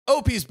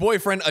OP's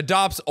boyfriend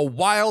adopts a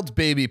wild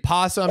baby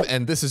possum,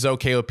 and this is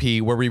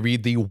OKOP, where we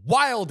read the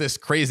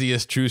wildest,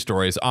 craziest true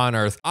stories on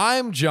Earth.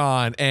 I'm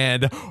John,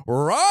 and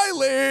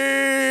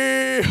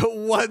Riley!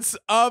 What's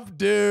up,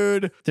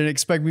 dude? Didn't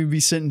expect me to be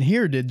sitting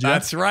here, did you?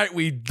 That's right,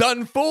 we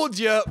done fooled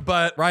you,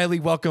 but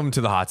Riley, welcome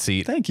to the hot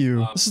seat. Thank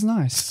you. This is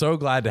nice. So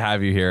glad to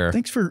have you here.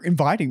 Thanks for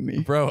inviting me.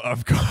 Bro,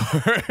 of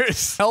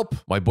course. Help.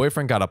 My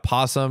boyfriend got a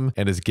possum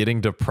and is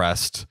getting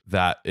depressed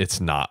that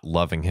it's not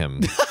loving him.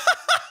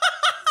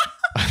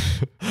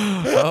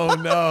 Oh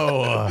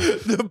no.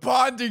 The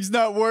bonding's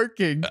not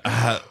working.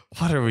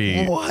 What are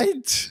we?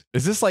 What?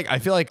 Is this like, I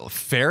feel like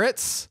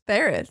ferrets?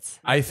 Ferrets.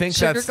 I think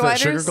Sugar that's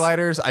gliders? the sugar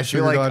gliders. I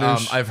Sugar feel like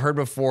gliders. I've heard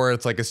before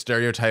it's like a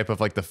stereotype of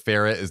like the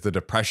ferret is the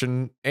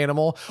depression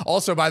animal.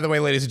 Also, by the way,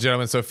 ladies and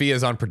gentlemen,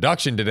 Sophia's on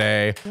production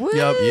today. Woo!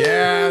 Yep.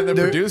 Yeah, the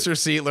They're- producer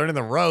seat, learning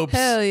the ropes.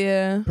 Hell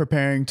yeah.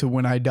 Preparing to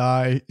when I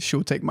die,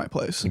 she'll take my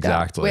place.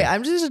 Exactly. Wait,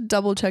 I'm just to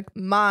double check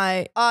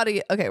my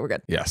audio. Okay, we're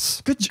good.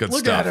 Yes. Look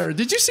stuff. at her.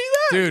 Did you see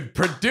that? Dude,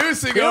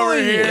 producing over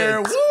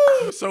here. Brilliant.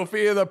 Woo!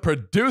 Sophia, the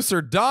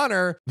producer,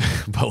 Donner.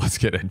 But let's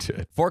get into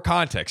it. For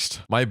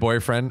context, my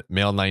boyfriend,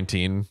 male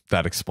 19,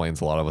 that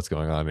explains a lot of what's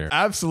going on here,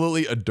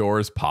 absolutely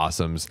adores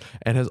possums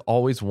and has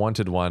always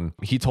wanted one.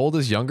 He told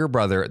his younger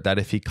brother that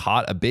if he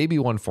caught a baby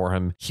one for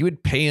him, he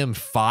would pay him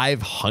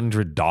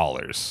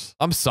 $500.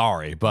 I'm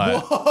sorry,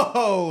 but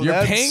Whoa.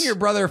 you're paying your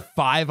brother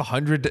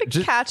 $500.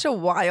 Just, Catch a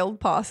wild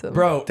possum.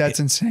 bro, That's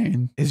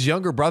insane. his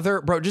younger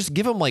brother, bro, just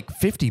give him like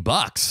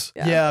 $50.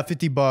 Yeah,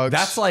 $50.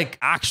 That's like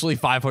actually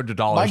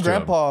 $500. my to him.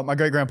 grandpa, my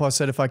great grandpa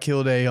said if I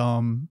killed a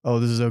oh,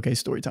 this is okay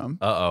story time.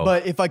 Uh-oh.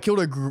 But if I killed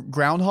a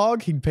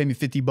groundhog, he'd pay me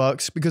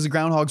 $50 because the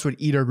groundhogs would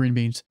eat our green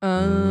beans.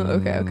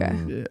 Okay.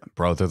 Yeah.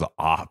 Bro, they're the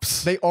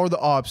ops. They are the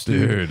ops,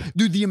 dude. Dude.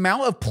 Dude, the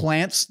amount of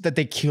plants that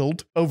they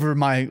killed over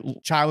my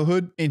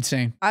childhood,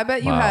 insane. I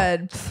bet you Wow.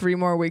 had 3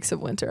 more weeks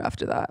of winter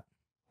after that.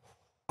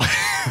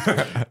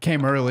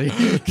 Came early.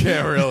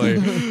 Can't really.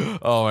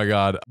 Oh my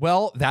God.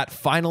 Well, that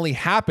finally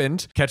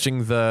happened,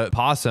 catching the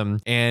possum,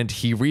 and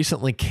he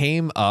recently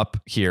came up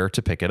here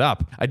to pick it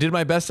up. I did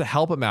my best to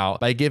help him out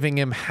by giving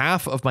him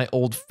half of my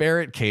old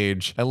ferret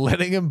cage and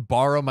letting him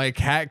borrow my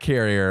cat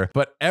carrier.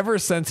 But ever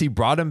since he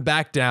brought him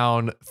back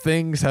down,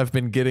 things have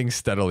been getting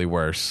steadily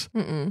worse.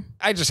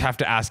 I just have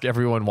to ask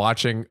everyone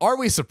watching, are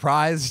we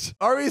surprised?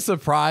 Are we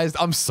surprised?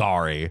 I'm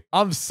sorry.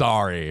 I'm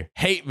sorry.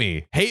 Hate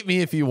me. Hate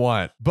me if you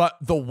want. But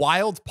the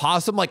wild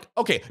possum, like,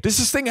 okay, does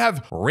this thing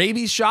have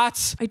rabies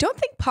shots? I don't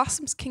think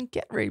possums can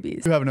get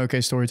rabies. You have an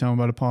okay story time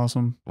about a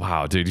possum.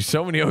 Wow, dude,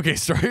 so many okay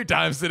story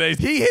times today.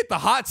 He hit the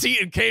hot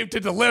seat and came to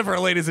deliver,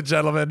 ladies and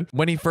gentlemen.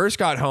 When he first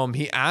got home,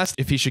 he asked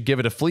if he should give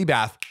it a flea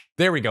bath.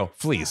 There we go.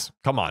 Fleas.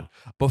 Come on.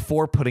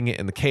 Before putting it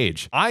in the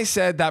cage. I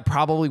said that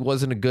probably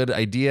wasn't a good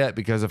idea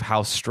because of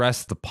how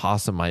stressed the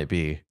possum might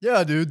be.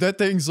 Yeah, dude, that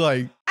thing's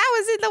like, I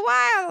was in the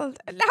wild.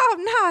 No,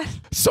 I'm not.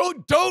 So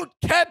don't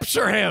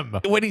capture him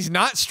when he's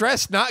not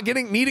stressed, not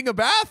needing a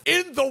bath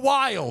in the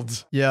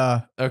wild.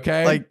 yeah.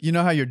 Okay. Like, you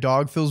know how your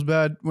dog feels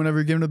bad whenever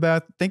you're giving a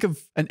bath? Think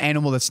of an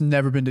animal that's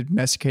never been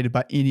domesticated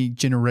by any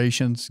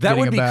generations. that getting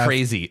would a be bath.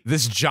 crazy.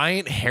 This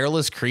giant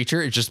hairless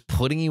creature is just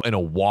putting you in a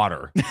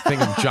water.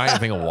 Giant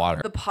thing of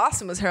water. The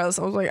possum was hairless.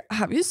 I was like,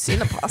 have you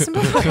seen a possum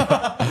before?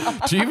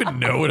 Do you even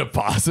know what a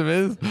possum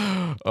is?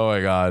 Oh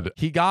my God.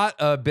 He got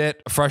a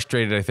bit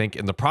frustrated, I think,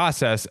 in the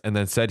process, and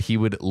then said he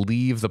would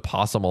leave the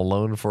possum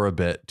alone for a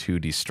bit to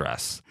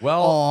de-stress.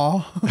 Well,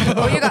 Aw.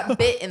 Oh, you got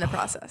bit in the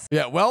process.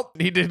 yeah, well,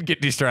 he didn't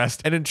get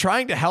de-stressed. And in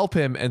trying to help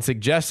him and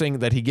suggesting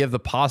that he give the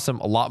possum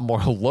a lot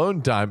more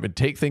alone time and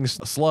take things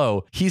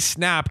slow, he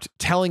snapped,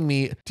 telling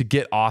me to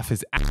get off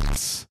his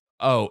ass.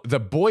 Oh, the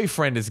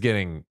boyfriend is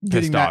getting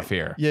pissed mad. off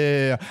here.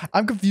 Yeah.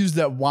 I'm confused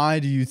that why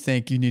do you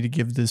think you need to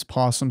give this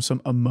possum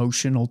some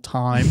emotional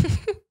time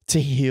to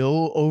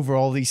heal over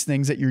all these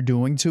things that you're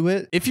doing to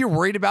it? If you're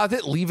worried about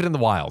it, leave it in the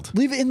wild.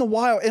 Leave it in the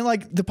wild. And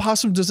like the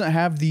possum doesn't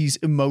have these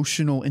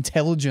emotional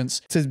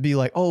intelligence to be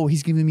like, oh,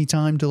 he's giving me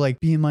time to like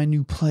be in my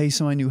new place,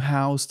 in my new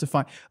house to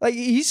find. Like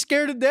he's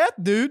scared to death,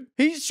 dude.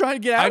 He's trying to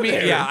get out I of mean,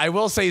 there. yeah, I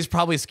will say he's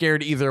probably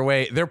scared either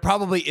way. There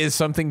probably is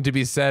something to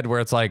be said where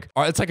it's like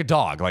a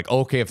dog. Like,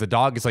 okay, if the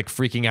dog is like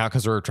freaking out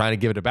because we're trying to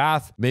give it a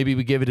bath, maybe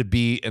we give it a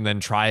beat and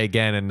then try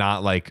again and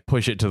not like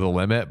push it to the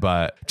limit,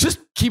 but just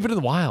keep it in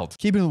the wild.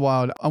 Keep it in the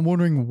wild. I'm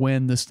wondering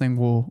when this thing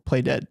will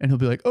play dead. And he'll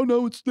be like, oh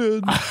no, it's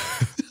dead.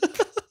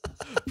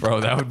 Bro,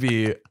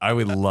 I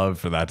would love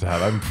for that to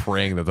happen. I'm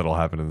praying that that'll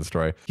happen in the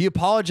story. He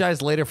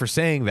apologized later for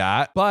saying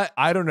that, but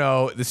I don't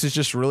know. This is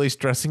just really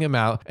stressing him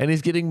out, and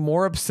he's getting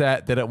more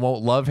upset that it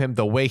won't love him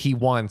the way he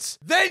wants.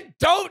 Then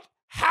don't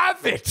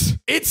have it.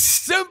 It's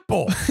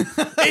simple.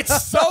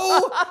 It's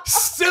so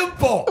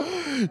simple.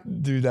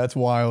 Dude, that's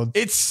wild.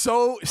 It's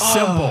so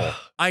simple.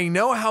 I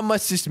know how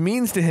much this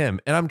means to him,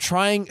 and I'm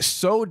trying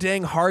so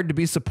dang hard to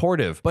be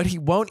supportive, but he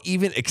won't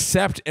even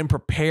accept and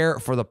prepare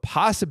for the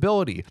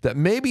possibility that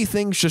maybe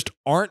things just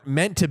aren't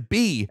meant to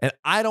be, and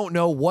I don't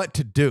know what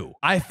to do.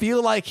 I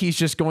feel like he's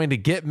just going to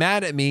get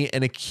mad at me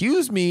and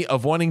accuse me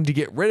of wanting to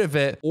get rid of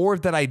it, or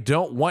that I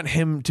don't want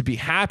him to be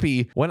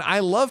happy when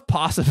I love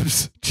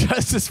possums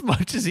just as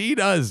much as he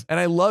does. And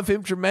I love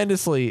him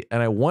tremendously,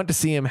 and I want to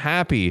see him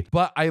happy,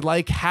 but I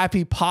like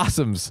happy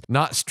possums,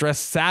 not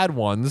stressed sad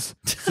ones.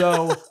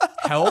 So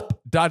help, ...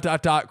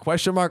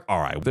 question mark. All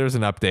right, there's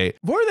an update.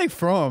 Where are they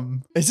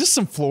from? Is this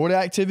some Florida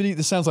activity?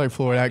 This sounds like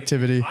Florida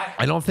activity.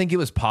 I don't think it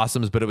was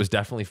possums, but it was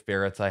definitely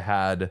ferrets. I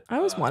had. I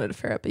always wanted a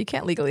ferret, but you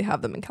can't legally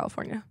have them in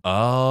California.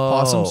 Oh,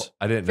 Possums?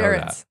 I didn't know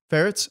Ferrets. that.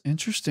 Ferrets?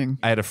 Interesting.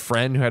 I had a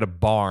friend who had a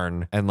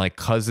barn and like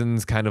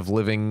cousins kind of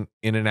living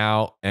in and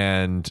out.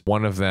 And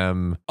one of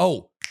them,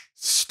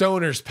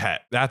 stoner's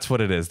pet. That's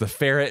what it is. The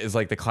ferret is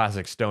like the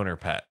classic stoner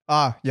pet.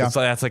 Ah, yeah. So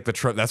that's like the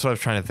trope. That's what I was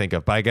trying to think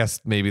of. But I guess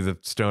maybe the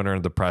stoner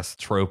and depressed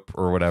trope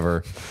or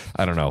whatever.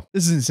 I don't know.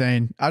 This is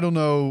insane. I don't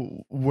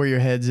know where your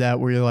head's at,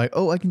 where you're like,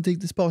 oh, I can take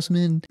this possum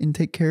in and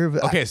take care of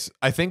it. Okay, so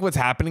I think what's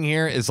happening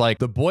here is like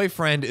the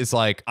boyfriend is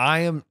like,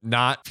 I am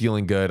not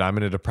feeling good. I'm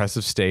in a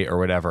depressive state or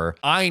whatever.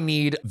 I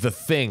need the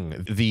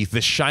thing, the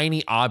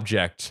shiny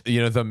object,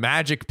 the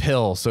magic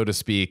pill, so to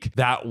speak,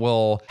 that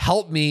will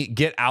help me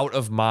get out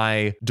of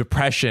my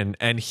depression.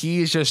 And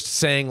he's just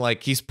saying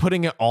like, he's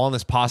putting it all in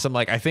this possum.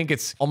 Like, I think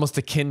it's almost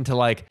akin to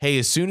like, hey,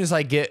 as soon as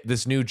I get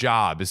this new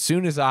job, as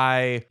soon as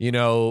I,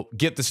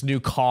 get this new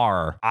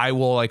car, I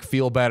will like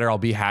feel better. I'll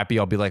be happy.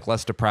 I'll be like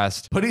less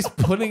depressed. But he's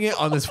putting it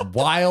on this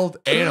wild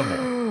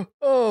animal.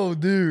 Oh,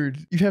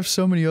 dude. You have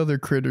so many other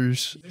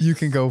critters you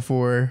can go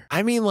for.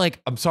 I mean,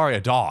 like, I'm sorry,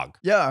 a dog.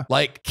 Yeah.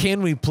 Like,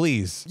 can we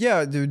please?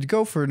 Yeah, dude,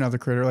 go for another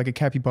critter, like a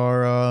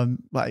capybara,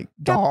 like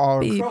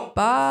dog.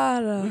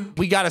 Capybara.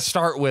 We got to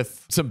start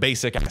with some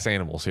basic ass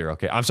animals here,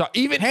 okay? I'm sorry.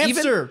 Even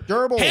Hamster,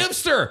 durable.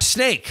 Hamster,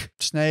 snake.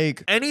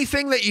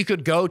 Anything that you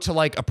could go to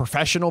like a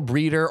professional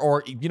breeder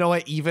or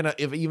even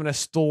a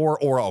store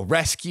or a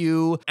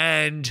rescue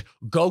and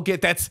go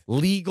get that's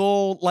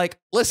legal. Like,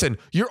 listen,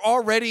 you're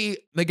already,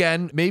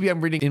 again, maybe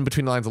I'm reading in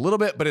between the lines a little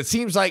bit, but it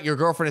seems like your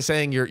girlfriend is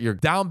saying you're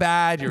down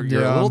bad, you're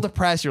a little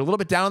depressed, you're a little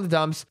bit down in the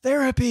dumps.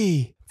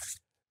 Therapy.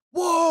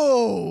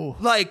 Whoa.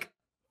 Like,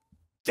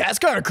 that's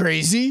kind of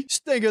crazy.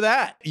 Just think of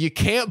that. you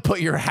can't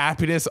put your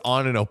happiness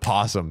on an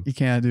opossum. You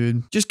can't,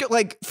 dude. Just go,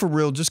 like, for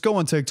real, just go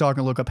on TikTok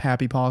and look up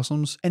happy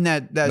possums. And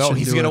that No,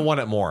 he's going to it. want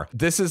it more.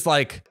 This is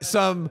like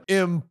some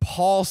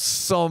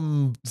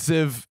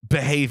impulsive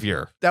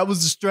behavior. That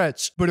was a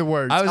stretch, but it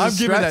worked. I'm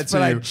giving that to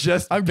but you. I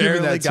just I'm giving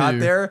barely that to got you.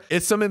 there.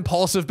 It's some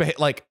impulsive behavior.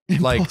 Like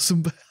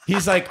Possum.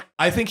 he's like,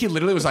 I think he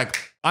literally was like,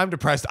 I'm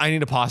depressed. I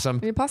need a possum.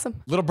 We need a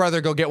possum. Little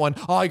brother, go get one.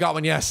 Oh, I got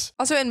one. Yes.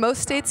 Also, in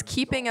most states,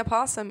 keeping a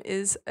possum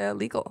is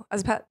illegal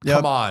as a pet. Yep.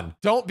 Come on.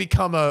 Don't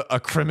become a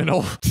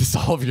criminal to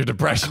solve your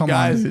depression, Come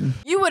guys. on, dude.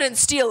 You wouldn't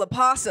steal a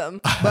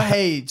possum. But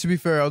hey, to be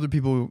fair, other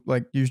people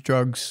like use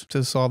drugs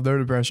to solve their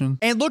depression.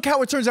 And look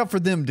how it turns out for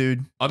them,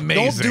 dude.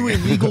 Amazing. Don't do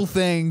illegal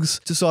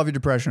things to solve your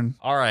depression.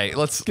 All right,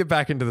 let's get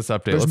back into this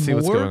update. There's Let's see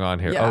what's more? going on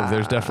here. Yeah. Oh,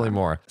 there's definitely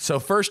more. So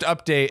first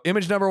update,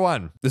 image number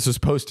 1. This was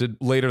posted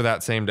later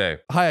that same day.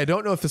 Hi, I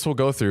don't know if this will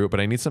go through, but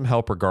I need some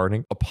help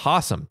regarding a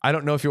possum. I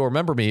don't know if you'll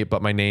remember me,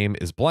 but my name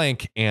is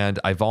blank, and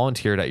I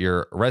volunteered at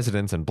your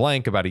residence in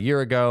blank about a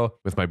year ago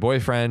with my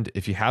boyfriend.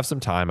 If you have some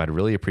time, I'd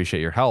really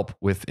appreciate your help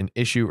with an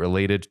issue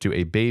related to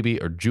a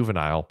baby or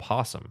juvenile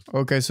possum.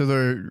 Okay, so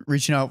they're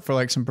reaching out for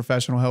like some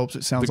professional help.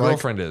 It sounds The like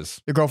girlfriend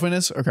is. the girlfriend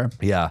is okay.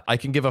 Yeah, I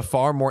can give a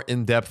far more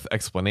in-depth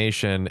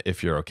explanation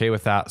if you're okay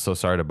with that. So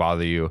sorry to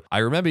bother you. I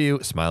remember you.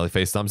 Smiley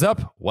face, thumbs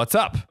up. What's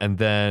up? And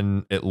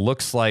then it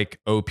looks like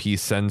OP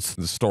sends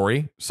the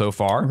story so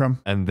far. Okay.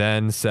 And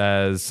then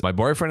says, my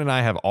boyfriend and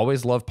I have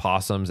always loved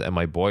possums, and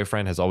my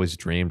boyfriend has always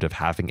dreamed of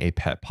having a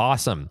pet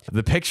possum.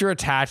 The picture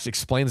attached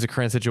explains the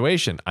current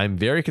situation. I'm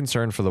very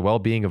concerned for the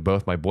well-being of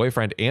both my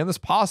boyfriend and this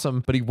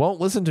possum, but he won't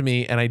listen to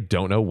me, and I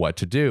don't know what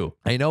to do.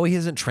 I know he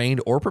isn't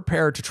trained or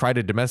prepared to try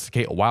to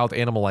domesticate a wild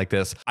animal like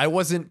this. I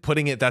wasn't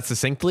putting it that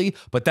succinctly,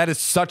 but that is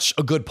such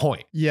a good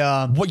point.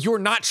 Yeah, Well, you're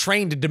not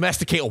trained to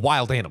domesticate a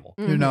wild animal.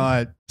 you're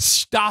not.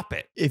 Stop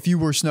it. If you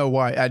were Snow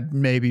White, I'd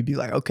maybe be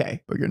like,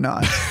 okay, but you're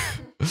not.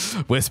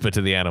 Whisper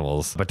to the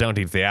animals, but don't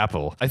eat the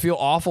apple. I feel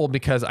awful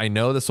because I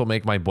know this will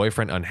make my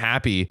boyfriend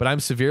unhappy, but I'm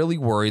severely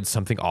worried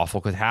something awful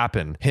could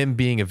happen. Him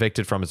being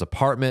evicted from his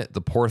apartment,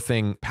 the poor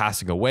thing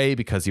passing away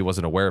because he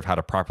wasn't aware of how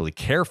to properly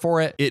care for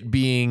it, it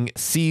being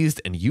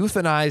seized and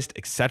euthanized,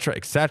 etc.,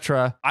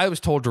 etc. I was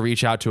told to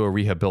reach out to a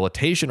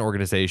rehabilitation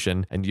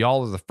organization, and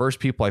y'all are the first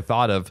people I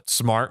thought of.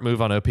 Smart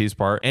move on OP's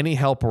part. Any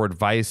help or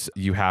advice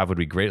you have would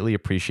be greatly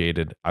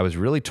appreciated. I was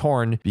really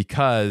torn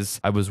because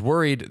I was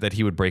worried that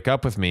he would break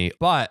up with me,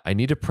 but but I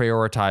need to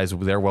prioritize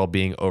their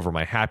well-being over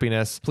my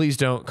happiness. Please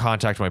don't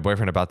contact my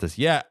boyfriend about this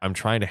yet. I'm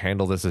trying to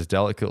handle this as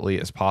delicately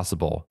as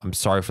possible. I'm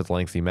sorry for the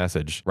lengthy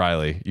message.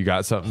 Riley, you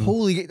got something?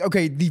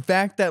 Okay, the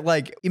fact that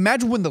like,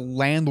 imagine when the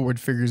landlord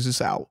figures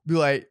this out. Be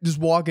like, just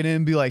walking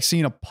in, be like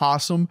seeing a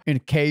possum in a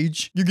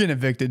cage. You're getting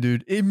evicted,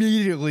 dude.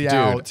 Immediately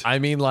out. I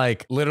mean,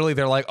 like, literally,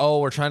 they're like,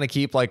 oh, we're trying to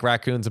keep like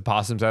raccoons and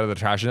possums out of the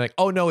trash. And you're like,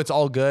 oh no, it's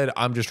all good.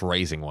 I'm just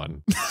raising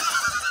one.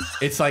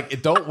 It's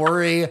like, don't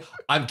worry,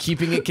 I'm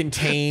keeping it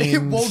contained. It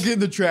won't get in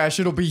the trash.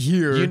 It'll be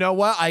here. You know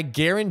what? I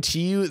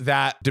guarantee you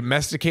that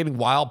domesticating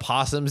wild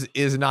possums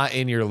is not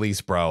in your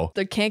lease, bro.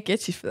 They can't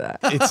get you for that.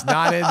 It's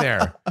not in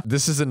there.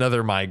 This is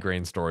another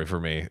migraine story for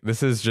me.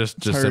 This is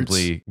just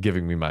simply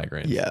giving me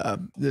migraines. Yeah,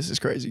 this is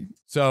crazy.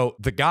 So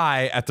the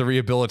guy at the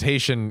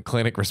rehabilitation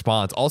clinic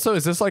responds. Also,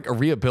 is this like a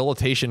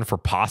rehabilitation for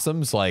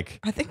possums? Like,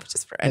 I think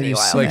just for any Any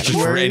wild like animal.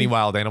 just for any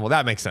wild animal.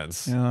 That makes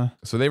sense. Yeah.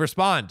 So they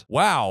respond,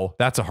 wow,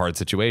 that's a hard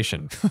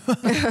situation.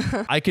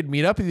 I could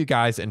meet up with you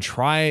guys and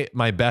try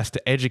my best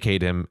to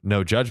educate him.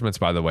 No judgments,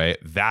 by the way.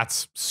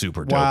 That's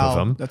super dope of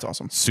him. That's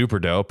awesome. Super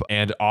dope,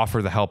 and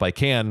offer the help I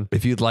can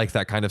if you'd like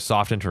that kind of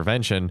soft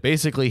intervention.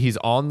 Basically, he's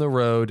on the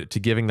road to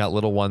giving that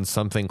little one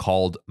something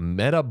called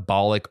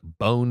metabolic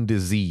bone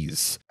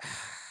disease.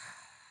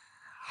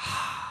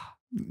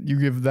 You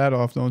give that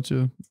off, don't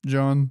you,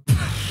 John?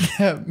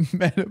 Yeah,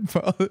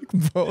 metabolic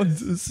bone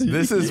disease.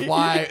 This is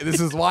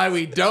why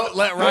we don't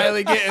let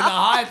Riley get in the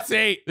hot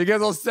seat,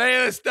 because he'll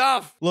say this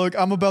stuff. Look,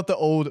 I'm about the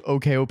old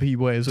OKOP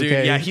ways, Dude,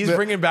 okay? yeah, he's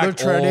bringing back the old-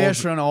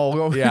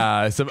 traditional.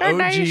 Yeah, some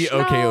OG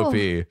Traditional.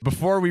 OKOP.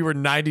 Before we were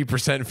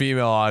 90%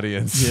 female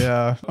audience.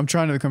 Yeah, I'm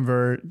trying to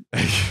convert.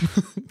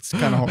 It's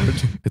kind of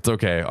hard. It's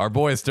okay. Our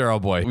boy is sterile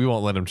boy. We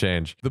won't let him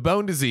change. The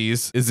bone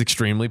disease is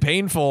extremely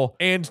painful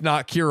and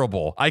not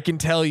curable. I can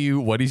tell you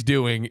what he's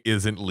doing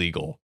isn't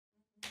legal.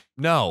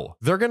 No,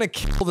 they're going to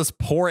kill this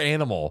poor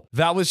animal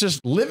that was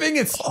just living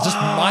just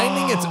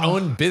minding its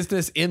own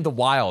business in the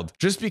wild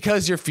just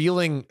because you're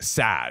feeling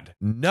sad.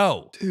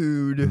 No,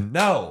 Dude.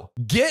 no.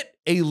 Get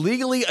a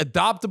legally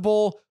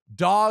adoptable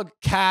dog,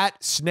 cat,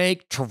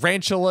 snake,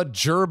 tarantula,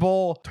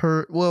 gerbil,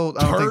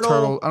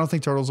 I don't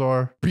think turtles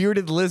are.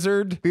 bearded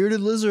lizard.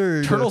 Bearded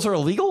lizard. Turtles are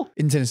illegal?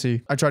 in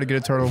Tennessee. I tried to get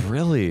a turtle.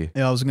 Really?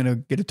 Yeah, I was gonna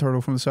get a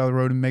turtle from the side of the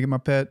road and make it my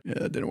pet.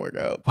 Yeah, it didn't work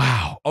out.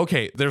 Wow.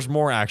 Okay, there's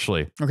more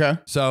actually. Okay.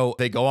 So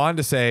they go on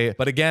to say,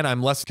 but again,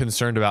 I'm less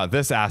concerned about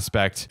this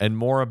aspect and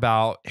more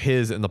about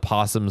his and the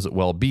possum's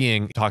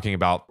well-being, talking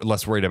about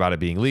less worried about it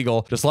being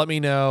legal. Just let me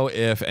know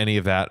if any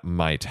of that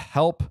might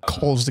help.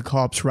 Calls the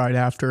cops right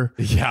after.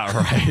 Yeah,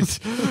 right.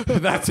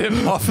 That's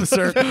him,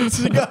 officer. That's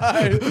the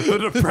guy.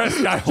 The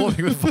depressed guy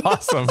holding the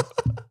possum.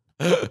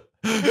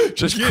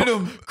 Just Get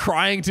him.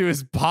 crying to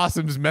his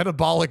possum's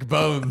metabolic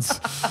bones.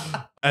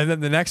 And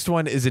then the next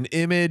one is an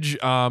image.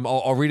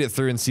 I'll read it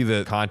through and see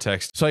the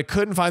context. So I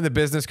couldn't find the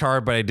business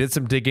card, but I did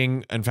some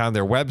digging and found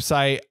their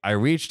website. I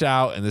reached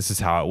out and this is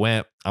how it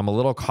went. I'm a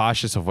little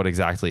cautious of what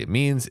exactly it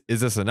means.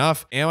 Is this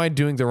enough? Am I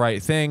doing the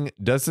right thing?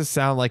 Does this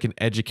sound like an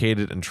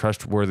educated and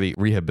trustworthy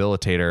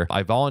rehabilitator?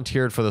 I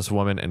volunteered for this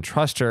woman and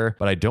trust her,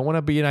 but I don't want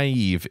to be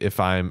naive if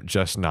I'm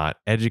just not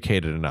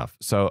educated enough.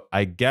 So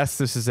I guess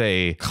this is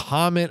a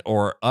comment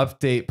or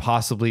update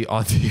possibly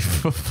on the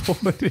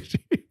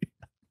validity.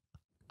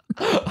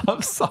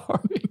 I'm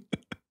sorry.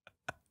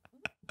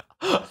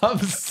 I'm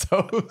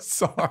so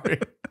sorry.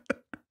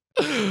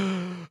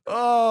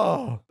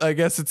 Oh, I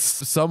guess it's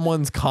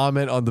someone's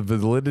comment on the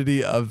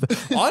validity of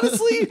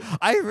honestly,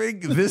 I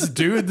think this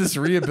dude, this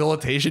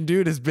rehabilitation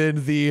dude, has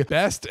been the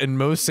best and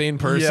most sane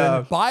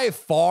person by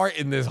far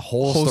in this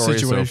whole story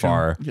situation. so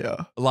far. Yeah.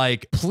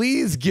 Like,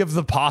 please give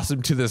the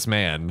possum to this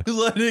man.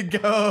 Let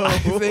it go. I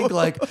think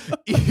like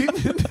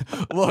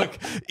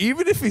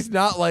even if he's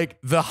not like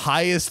the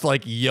highest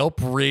like Yelp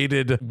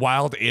rated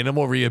wild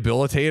animal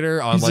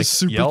rehabilitator on He's like a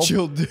super Yelp,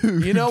 chill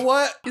dude. you know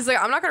what? He's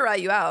like, I'm not gonna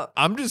rat you out.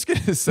 I'm just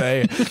gonna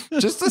say,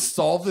 just to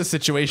solve the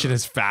situation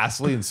as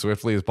fastly and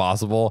swiftly as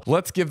possible,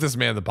 let's give this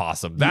man the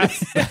possum.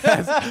 That's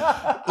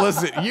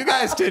listen, you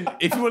guys can,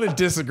 if you want to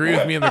disagree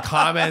with me in the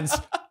comments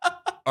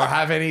or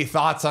have any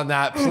thoughts on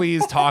that,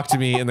 please talk to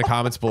me in the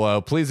comments below.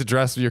 Please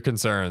address your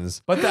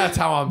concerns. But that's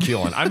how I'm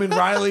feeling. I mean,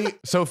 Riley,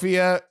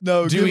 Sophia,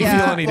 No, do we feel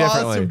any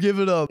differently? Give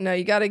it up. No,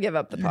 you gotta give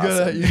up the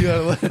possum. You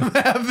gotta let him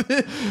have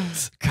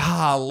it.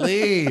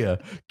 Golly,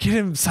 get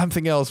him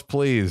something else,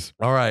 please.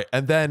 All right.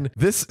 And then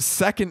this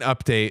second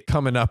update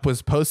coming up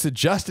was posted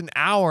just an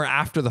hour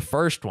after the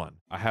first one.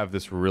 I have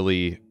this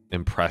really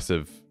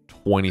impressive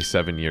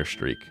 27-year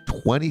streak.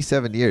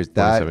 27 years.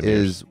 That 27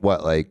 years. is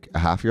what, like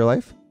half your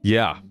life?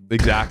 Yeah,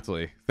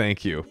 exactly.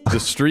 Thank you. The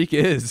streak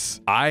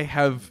is I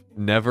have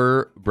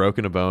never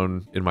broken a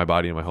bone in my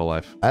body in my whole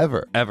life.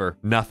 Ever.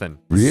 Nothing.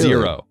 Really?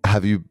 0.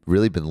 Have you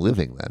really been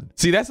living then?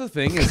 See, that's the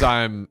thing is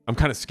I'm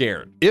kind of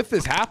scared. If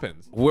this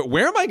happens,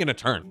 where am I going to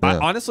turn? Yeah.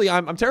 Honestly,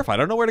 I'm terrified. I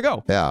don't know where to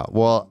go. Yeah.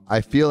 Well,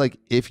 I feel like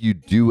if you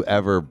do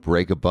ever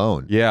break a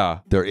bone, Yeah.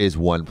 there is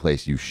one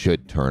place you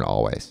should turn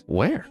always.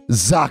 Where?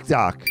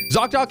 ZocDoc.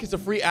 ZocDoc is a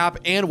free app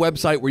and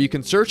website where you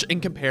can search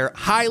and compare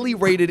highly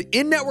rated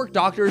in-network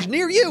doctors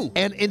near you.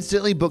 And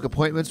instantly book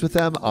appointments with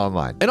them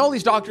online. And all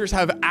these doctors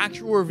have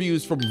actual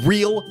reviews from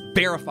real,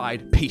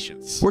 verified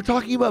patients. We're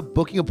talking about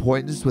booking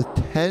appointments with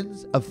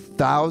tens of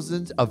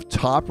thousands of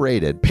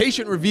top-rated,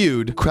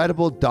 Patient-reviewed.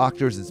 credible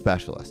doctors and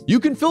specialists, You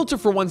can filter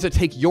for ones that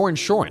take your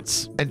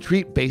insurance. and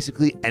treat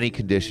basically any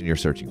condition you're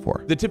searching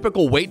for. The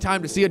typical wait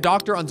time to see a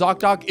doctor on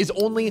ZocDoc is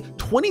only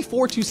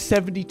 24 to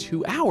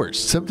 72 hours.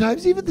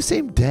 Sometimes even the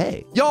same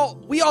day. Y'all,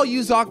 we all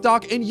use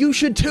ZocDoc, and you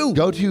should too.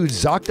 Go to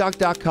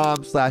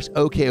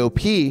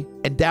ZocDoc.com/OKOP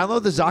and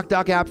download the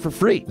ZocDoc app for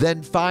free.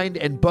 Then find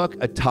and book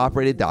a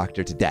top-rated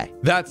doctor today.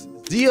 That's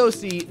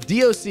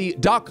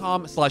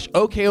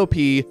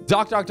ZocDoc.com/OKOP,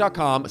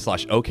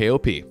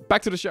 ZocDoc.com/OKOP.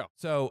 Back to the show.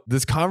 So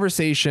this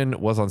conversation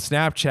was on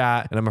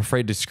Snapchat, and I'm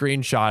afraid to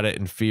screenshot it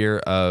in fear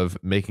of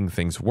making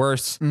things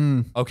worse.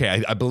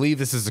 Okay, I believe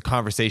this is a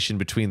conversation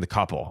between the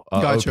couple,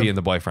 Gotcha. OP and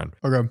the boyfriend.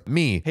 Okay.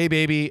 Me, hey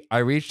baby, I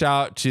reached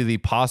out to the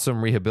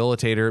possum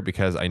rehabilitator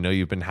because I know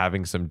you've been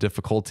having some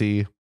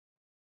difficulty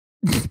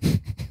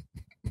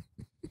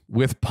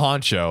with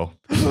Poncho.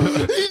 He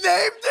named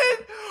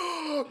it?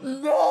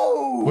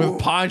 No. With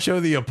Poncho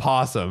the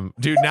opossum.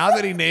 Dude, now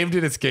that he named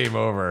it, it's game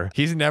over.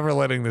 He's never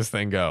letting this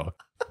thing go.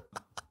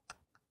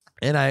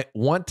 And I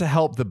want to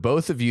help the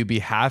both of you be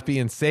happy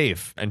and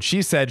safe. And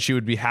she said she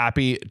would be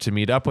happy to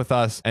meet up with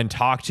us and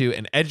talk to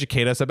and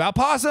educate us about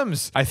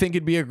possums. I think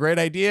it'd be a great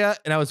idea.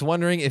 And I was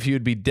wondering if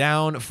you'd be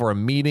down for a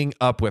meeting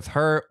up with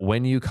her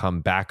when you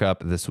come back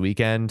up this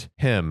weekend.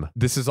 Him.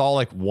 This is all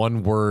like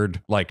one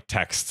word, like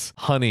texts.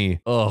 Honey.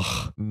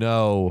 Ugh.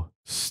 No.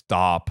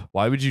 Stop.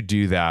 Why would you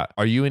do that?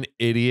 Are you an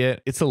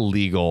idiot? It's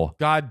illegal.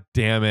 God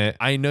damn it.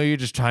 I know you're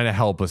just trying to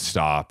help us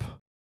stop.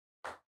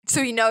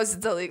 So he knows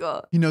it's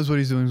illegal. He knows what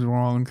he's doing is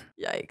wrong.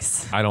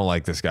 Yikes. I don't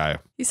like this guy.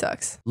 He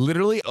sucks.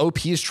 Literally,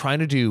 OP is trying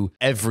to do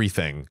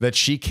everything that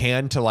she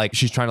can to like,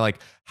 she's trying to like,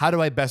 how do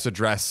I best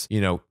address,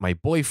 you know, my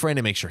boyfriend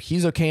and make sure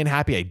he's okay and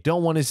happy? I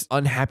don't want his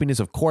unhappiness,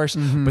 of course,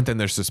 but then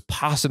there's this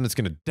possum that's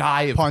going to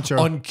die of Poncho.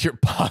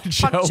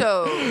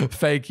 Poncho.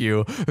 Thank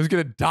you. Who's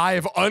going to die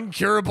of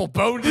uncurable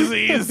bone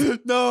disease.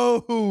 No.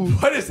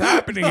 What is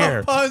happening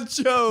here?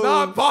 Poncho.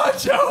 Not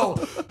Poncho.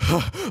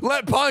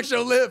 Let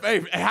Poncho live. Hey,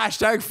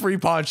 hashtag free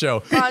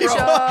Poncho. Poncho. Bro,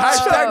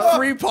 hashtag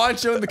free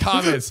Poncho in the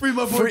comments. Free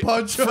my boy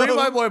Poncho. Free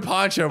my boy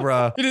Poncho,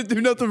 bro. He didn't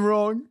do nothing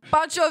wrong.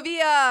 Pancho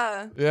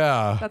Villa.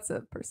 Yeah. That's a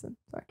person.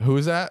 Sorry. Who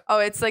is that? Oh,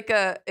 it's like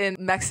in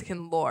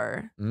Mexican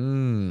lore.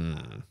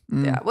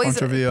 Yeah. Well, I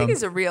Poncho Villa. think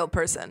he's a real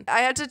person. I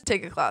had to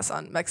take a class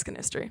on Mexican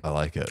history. I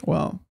like it.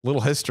 Wow.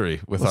 Little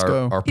history with Let's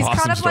go. our He's possum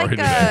kind of story like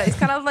today. he's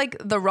kind of like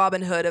the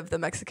Robin Hood of the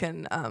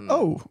Mexican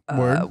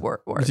Word. word.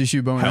 Does he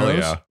shoot bow and Hell arrows?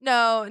 yeah.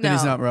 No, Then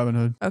he's not no. Robin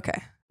Hood.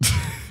 Okay.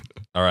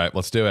 All right,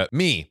 let's do it.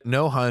 Me,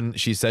 no hun,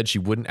 she said she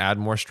wouldn't add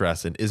more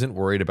stress and isn't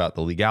worried about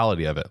the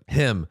legality of it.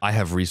 Him, I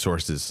have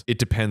resources. It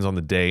depends on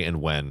the day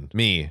and when.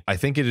 Me, I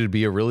think it'd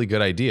be a really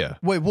good idea.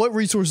 Wait, what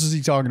resources is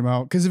he talking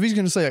about? Because if he's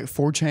going to say like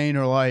 4chan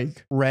or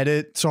like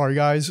Reddit, sorry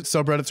guys,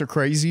 subreddits are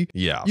crazy.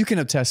 Yeah. You can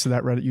attest to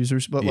that, Reddit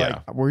users, but Yeah.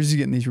 like, where's he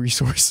getting these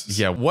resources?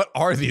 Yeah, what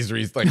are these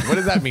reasons? Like, what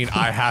does that mean?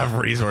 I have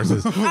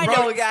resources. I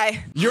know a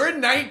guy. You're a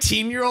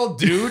 19-year-old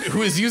dude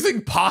who is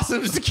using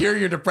possums to cure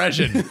your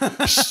depression.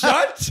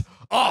 Shut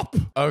up.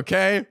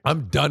 Okay?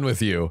 I'm done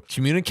with you.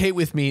 Communicate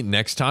with me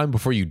next time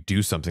before you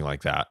do something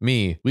like that.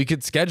 Me, we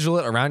could schedule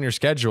it around your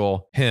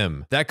schedule.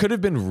 Him, that could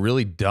have been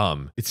really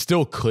dumb. It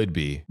still could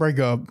be. Break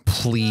up.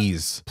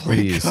 Please.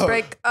 Please.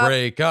 Break up.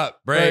 Break up.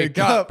 Break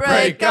up.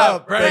 Break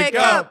up. Break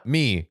up.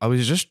 Me, I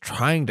was just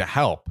trying to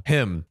help.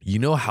 Him, you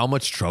know how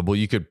much trouble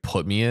you could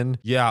put me in?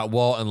 Yeah,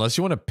 well, unless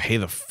you want to pay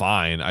the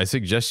fine, I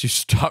suggest you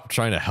stop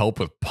trying to help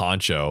with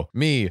Poncho.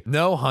 Me,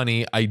 no,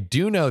 honey, I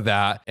do know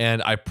that,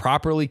 and I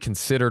properly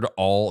considered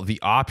all the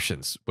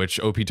options, which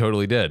OP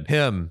totally did.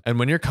 Him, and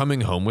when you're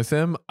coming home with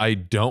him, I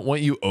don't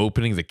want you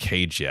opening the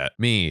cage yet.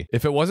 Me,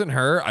 if it wasn't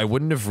her, I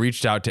wouldn't have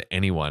reached out to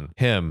anyone.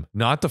 Him,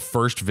 not the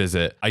first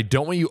visit. I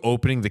don't want you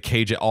opening the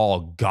cage at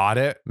all. Got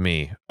it?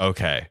 Me,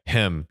 okay.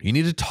 Him, you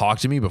need to talk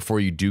to me before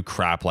you do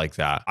crap like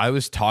that. I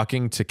was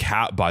talking to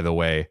Kat, by the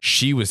way.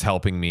 She was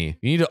helping me.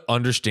 You need to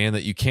understand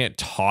that you can't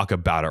talk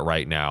about it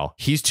right now.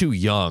 He's too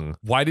young.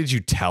 Why did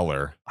you tell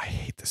her? I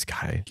hate this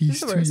guy. He's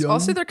The too worst. young.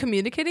 Also, they're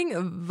communicating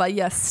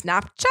via Snapchat.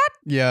 Snapchat?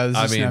 Yeah, this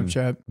is I mean,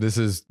 Snapchat. This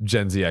is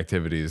Gen Z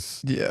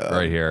activities Yeah.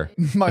 right here.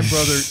 My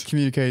brother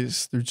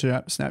communicates through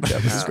Snapchat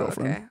with his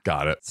girlfriend. Okay.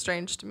 Got it.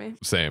 Strange to me.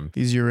 Same.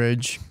 He's your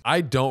age.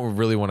 I don't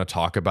really want to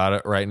talk about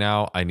it right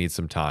now. I need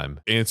some time.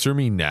 Answer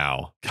me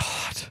now.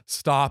 God,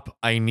 stop.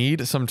 I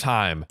need some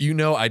time. You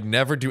know, I'd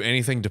never do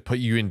anything to put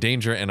you in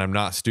danger, and I'm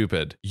not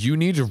stupid. You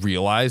need to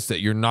realize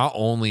that you're not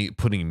only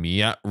putting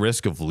me at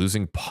risk of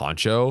losing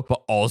Poncho,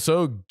 but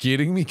also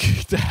getting me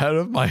kicked out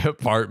of my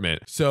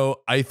apartment.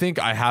 So I think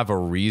I have a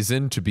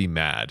reason to be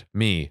mad.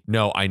 Me.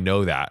 No, I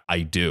know that.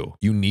 I do.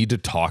 You need to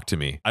talk to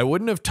me. I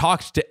wouldn't have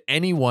talked to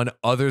anyone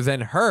other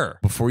than her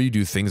before you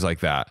do things like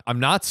that. I'm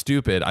not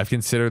stupid. I've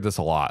considered this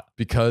a lot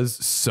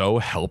because so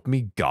help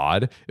me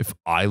God, if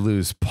I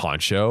lose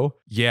Poncho,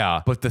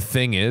 yeah. But the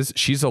thing is,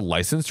 she's a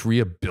licensed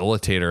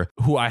rehabilitator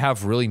who I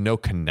have really no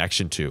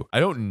connection to. I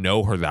don't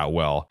know her that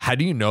well. How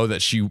do you know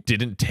that she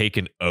didn't take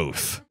an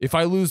oath? If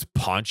I lose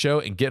Poncho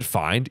and get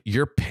fined,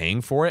 you're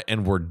paying for it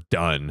and we're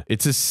done.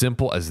 It's as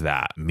simple as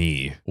that.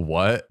 Me.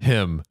 What?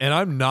 Him. And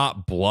I'm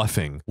not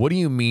bluffing. What do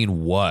you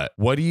mean what?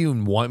 What do you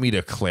want me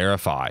to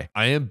clarify?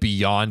 I am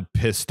beyond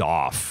pissed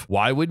off.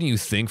 Why wouldn't you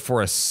think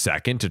for a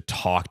second to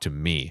talk to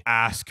me?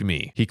 Ask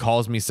me. He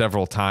calls me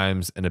several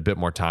times and a bit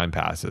more time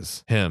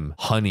passes. Him.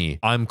 Honey,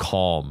 I'm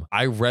calm.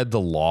 I read the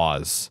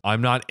laws.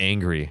 I'm not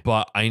angry,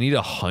 but I need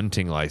a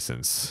hunting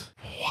license.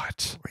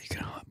 What? Where are you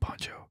gonna hunt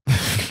Poncho?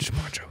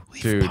 Poncho.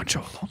 Leave Dude. Poncho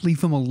alone.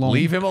 Leave him alone.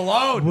 Leave him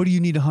alone. What do you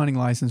need a hunting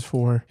license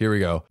for? Here we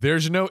go.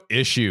 There's no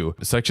issue.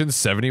 Section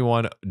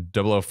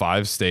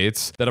 71005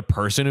 states that a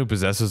person who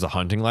possesses a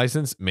hunting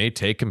license may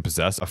take and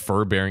possess a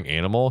fur-bearing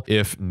animal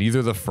if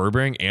neither the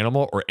fur-bearing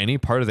animal or any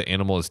part of the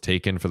animal is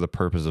taken for the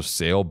purpose of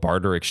sale,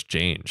 barter,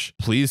 exchange.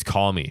 Please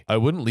call me. I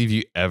wouldn't leave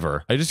you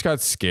ever. I just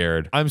got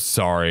scared. I'm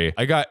sorry.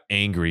 I got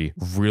angry,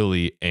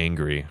 really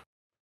angry.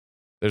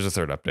 There's a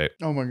third update.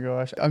 Oh my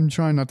gosh. I'm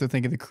trying not to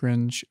think of the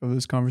cringe of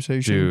this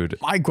conversation. Dude.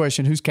 My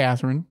question, who's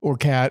Catherine or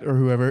Kat or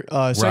whoever?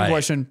 Second Right.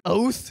 question,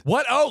 oath?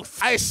 What oath?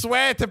 I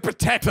swear to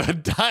protect a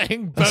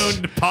dying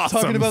boned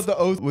possum. Talking about the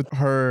oath with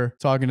her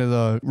talking to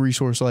the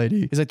resource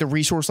lady. It's like the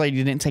resource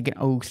lady didn't take an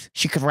oath.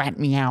 She could rat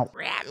me out.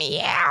 Rat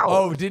me out.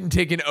 Oh, didn't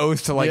take an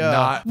oath to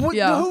not. What,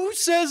 Yeah. Who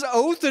says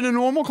oath in a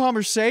normal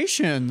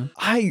conversation?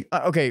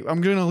 Okay,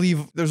 I'm gonna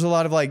leave. There's a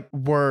lot of like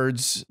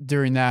words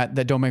during that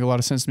don't make a lot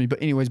of sense to me.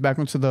 But anyways, back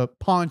onto the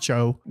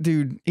Poncho.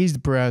 Dude, he's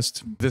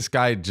depressed. This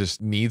guy just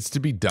needs to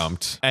be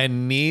dumped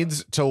and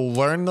needs to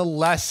learn the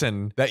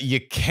lesson that you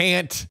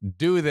can't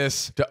do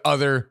this to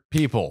other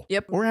people.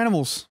 Yep. Or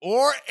animals.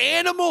 Or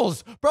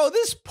animals. Bro,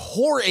 this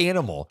poor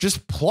animal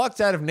just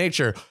plucked out of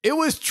nature. It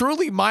was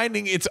truly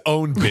minding its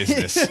own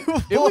business. It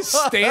was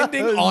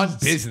standing on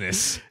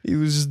business. He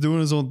was just doing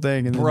his own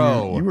thing. And then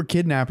Bro. you were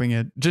kidnapping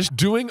it. Just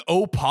doing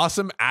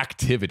opossum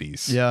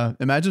activities. Yeah.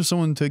 Imagine if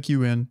someone took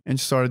you in and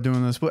started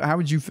doing this. How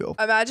would you feel?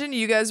 Imagine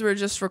you guys were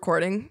just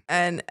recording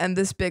and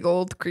this big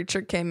old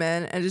creature came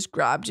in and just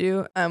grabbed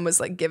you and was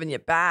like giving you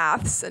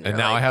baths. And And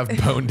you're now like, I have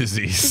bone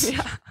disease.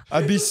 Yeah.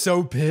 I'd be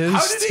so pissed.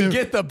 How did he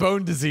get the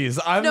bone disease?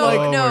 I'm No, like,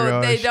 Oh my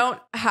no, they gosh. don't.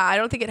 I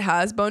don't think it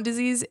has bone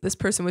disease. This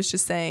person was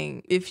just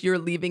saying if you're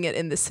leaving it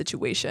in this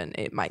situation,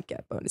 it might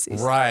get bone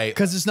disease. right.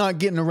 Because it's not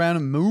getting around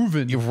and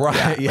moving. You're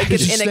right. Yeah. Like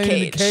it's Just in a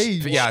staying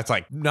cage. Yeah, it's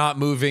like not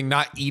moving,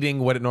 not eating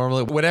what it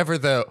normally, whatever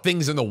the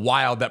things in the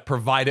wild that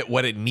provide it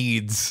what it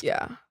needs.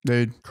 Yeah.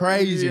 Dude,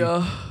 crazy.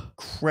 Yeah.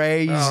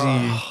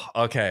 Crazy.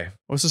 Okay.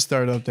 What's the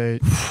start update?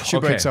 She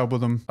Okay. breaks up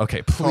with him.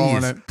 Okay, Calling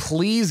please, it.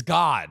 please,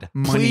 God,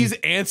 Money. please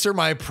answer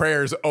my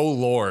prayers, oh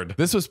Lord.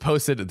 This was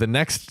posted the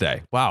next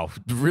day. Wow,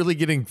 really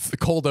getting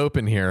cold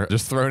open here,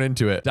 just thrown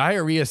into it.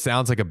 Diarrhea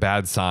sounds like a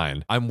bad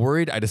sign. I'm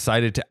worried I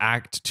decided to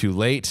act too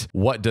late.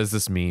 What does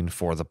this mean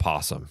for the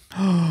possum?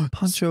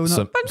 Poncho.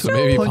 So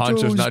maybe Poncho's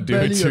Poncho's not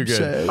doing belly too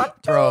upset. good.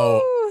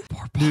 Bro,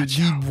 poor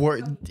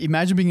Dude,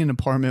 imagine being in an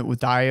apartment with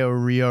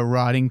diarrhea,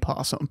 rotting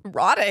possum.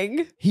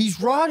 Rotting.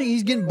 He's rotting.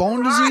 He's getting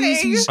bone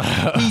disease.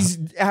 He's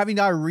having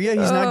diarrhea.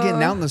 He's not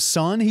getting out in the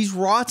sun. He's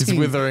rotting. He's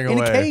withering in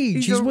away. a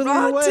cage. He's withering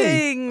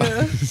away.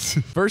 rotting.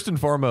 first and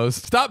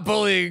foremost, stop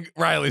bullying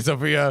Riley,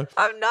 Sophia.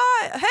 I'm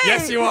not. Hey.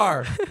 Yes, you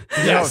are.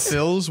 You know how it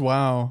feels?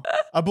 Wow.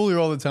 I bully her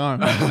all the time.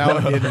 Now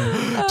I'm hitting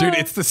her. Dude,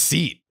 it's the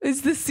seat.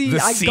 It's the seat.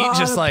 The I seat got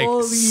just like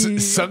bully.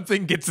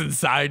 something gets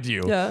inside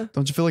you. Yeah.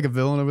 Don't you feel like a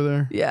villain over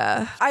there?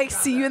 Yeah. I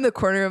see you in the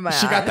corner of my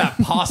She eye. got that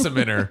possum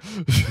in her.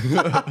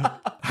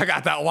 I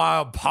got that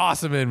wild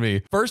possum in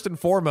me. First and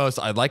foremost,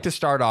 I'd like to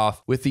start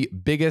off with the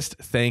biggest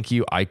thank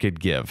you I could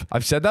give.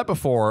 I've said that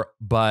before,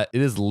 but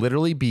it is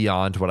literally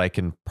beyond what I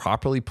can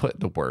properly put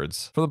into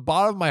words. From the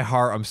bottom of my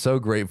heart, I'm so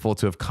grateful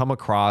to have come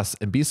across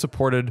and be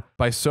supported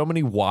by so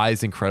many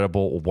wise,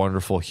 incredible,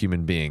 wonderful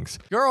human beings.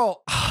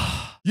 Girl,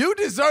 You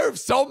deserve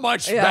so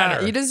much Yeah,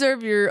 better. you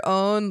deserve your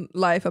own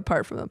life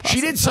apart from the possum.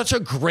 She did such a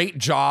great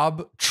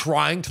job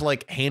trying to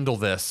like handle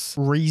this.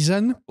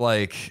 Reason?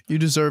 Like, You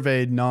deserve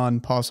a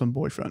non-possum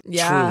boyfriend.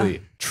 Yeah.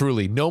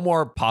 truly, no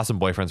more possum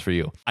boyfriends for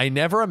you. I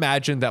never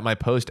imagined that my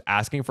post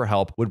asking for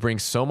help would bring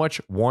so much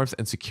warmth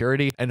and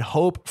security and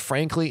hope,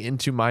 frankly,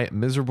 into my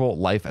miserable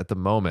life at the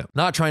moment.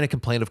 Not trying to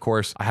complain, of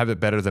course. I have it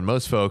better than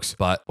most folks,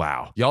 but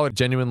wow, y'all are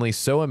genuinely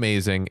so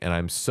amazing, and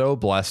I'm so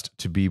blessed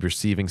to be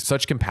receiving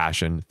such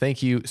compassion.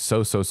 Thank you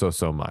so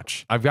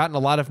much. I've gotten a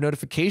lot of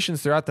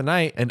notifications throughout the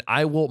night, and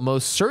I will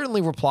most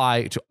certainly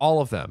reply to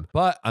all of them,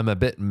 but I'm a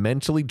bit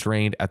mentally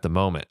drained at the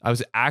moment. I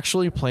was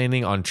actually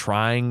planning on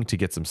trying to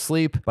get some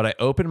sleep, but I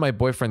opened my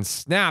boyfriend's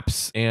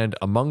snaps, and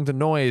among the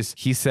noise,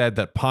 he said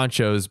that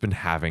Poncho's been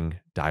having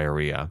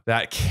diarrhea.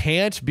 That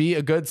can't be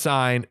a good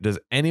sign. Does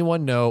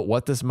anyone know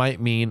what this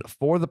might mean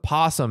for the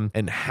possum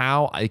and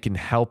how I can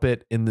help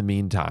it in the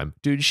meantime?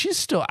 Dude, she's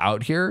still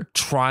out here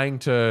trying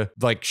to,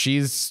 like,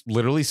 she's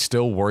literally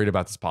still worried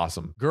about this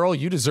possum. Girl,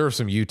 you deserve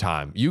some you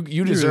time. You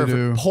deserve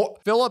do.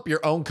 fill up your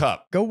own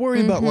cup. Go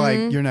worry about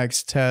like your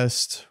next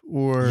test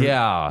or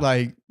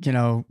like, you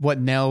know,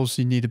 what nails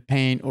you need to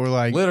paint or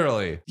like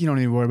Literally. you don't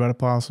need to worry about a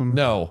possum.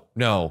 No,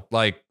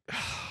 like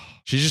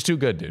she's just too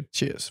good, dude.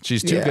 She is.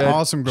 She's too Yeah. good.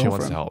 Awesome She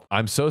wants girlfriend. to help.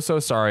 I'm so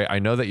sorry. I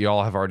know that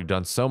y'all have already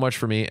done so much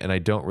for me and I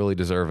don't really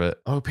deserve it.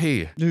 OP.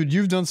 Dude,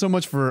 you've done so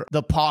much for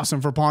the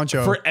possum, for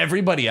Poncho. For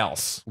everybody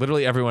else.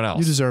 Literally everyone else.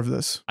 You deserve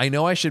this. I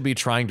know I should be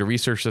trying to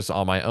research this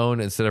on my own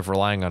instead of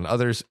relying on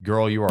others.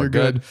 Girl, you are You're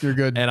good. You're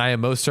good. And I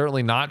am most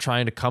certainly not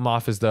trying to come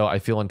off as though I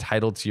feel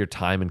entitled to your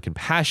time and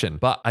compassion,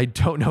 but I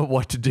don't know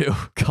what to do.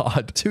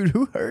 God. Dude,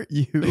 who hurt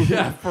you?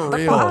 Yeah, for The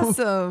real.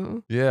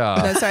 possum. Yeah.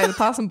 No, sorry, the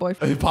possum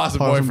boyfriend. Possum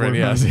Possum boyfriend,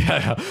 yes. boyfriend.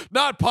 Yeah.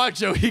 Not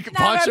Poncho.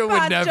 Poncho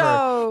would never.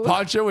 Poncho.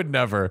 Poncho would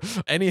never.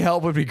 Any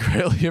help would be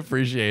greatly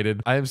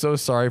appreciated. I am so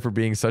sorry for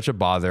being such a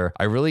bother.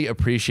 I really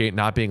appreciate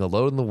not being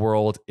alone in the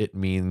world. It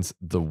means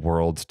the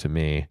world to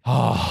me.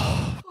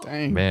 Oh,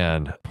 Dang.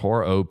 man.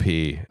 Poor OP.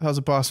 How's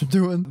the possum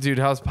doing? Dude,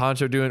 how's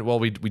Poncho doing? Well,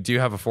 we do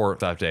have a fourth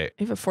update.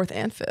 You have a fourth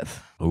and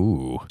fifth.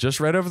 Ooh. Just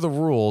read over the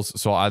rules,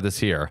 so I'll add this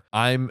here.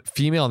 I'm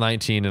female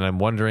 19, and I'm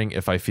wondering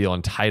if I feel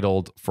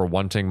entitled for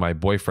wanting my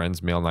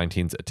boyfriend's male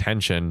 19's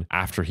attention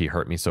after he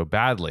hurt me so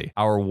badly.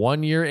 Our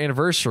 1-year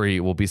anniversary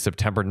will be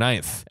September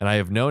 9th, and I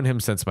have known him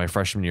since my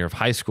freshman year of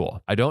high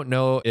school. I don't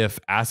know if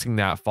asking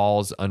that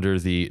falls under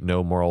the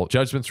no moral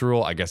judgments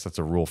rule. I guess that's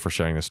a rule for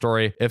sharing the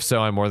story. If so,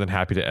 I'm more than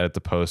happy to edit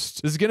the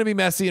post. This is going to be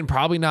messy and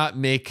probably not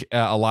make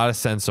a lot of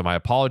sense, so my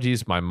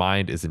apologies. My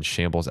mind is in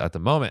shambles at the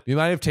moment. You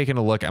might have taken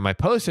a look at my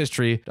post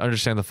history to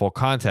understand the full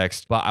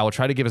context, but I will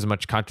try to give as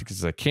much context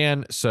as I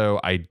can so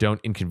I don't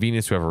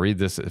inconvenience whoever read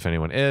this, if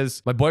anyone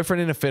is. My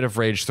boyfriend, in a fit of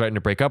rage, threatened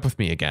to break up with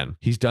me again.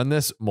 He's done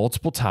this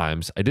multiple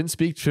times. I didn't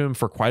speak to him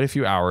for quite a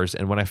few hours,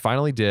 and when I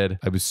finally did,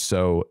 I was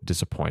so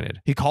disappointed.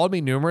 He called me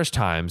numerous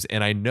times,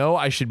 and I know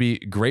I should be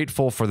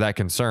grateful for that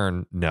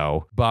concern,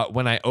 but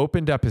when I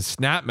opened up his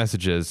Snap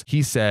messages,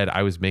 he said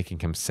I was making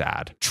him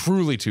sad.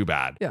 Truly too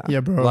bad. Yeah. Yeah,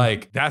 bro.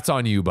 Like, that's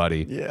on you,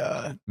 buddy.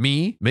 yeah.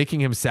 Me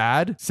making him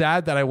sad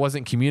that I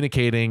wasn't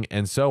communicating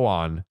and so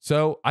on.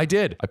 So I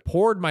did. I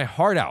poured my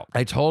heart out.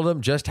 I told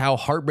him just how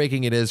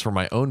heartbreaking it is for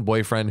my own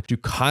boyfriend to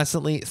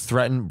constantly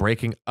threaten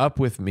breaking up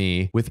with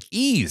me with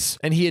ease.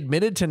 And he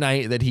admitted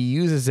tonight that he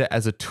uses it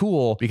as a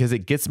tool because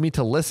it gets me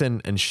to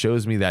listen and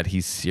shows me that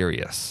he's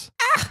serious.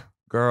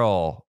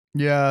 Girl.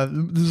 Yeah,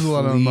 there's a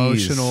lot of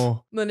Please.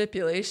 emotional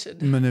Manipulation.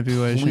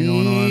 manipulation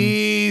going on.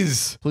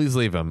 Please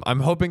leave him. I'm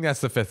hoping that's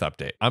the fifth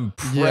update. I'm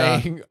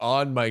praying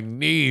on my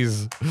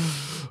knees.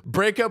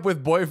 Break up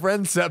with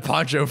boyfriend, set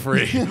Poncho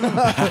free.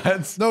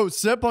 No,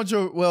 set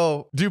Poncho.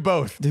 Well, Do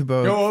both. do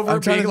both. Go over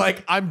I'm trying being to-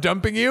 like, I'm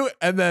dumping you,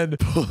 and then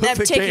pull I'm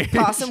the taking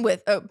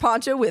cage.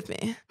 Poncho with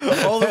me.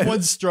 all in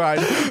one stride.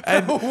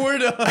 And- We're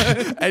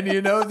done. And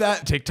you know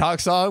that TikTok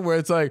song where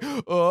it's like,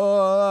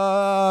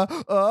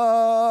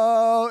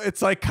 oh,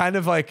 it's like kind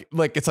of like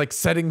it's like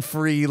setting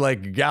free,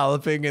 like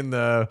galloping in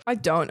the. I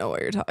don't know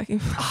what you're talking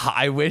about.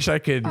 I wish I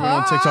could. Went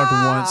on TikTok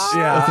once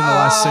within the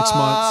last 6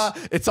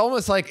 months. It's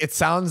almost like it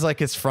sounds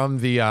like it's from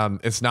the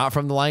it's not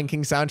from the Lion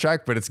King soundtrack,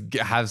 but it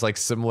has like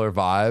similar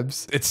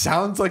vibes. It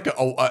sounds like an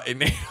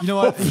You know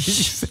what?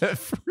 set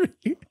free.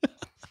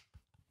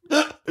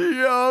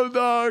 Yo,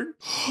 dog.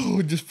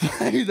 Just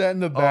play that in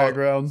the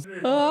background.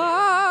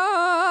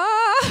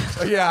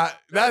 Yeah,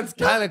 that's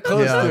kind of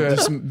close Yeah, to it.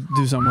 just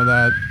do something with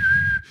that.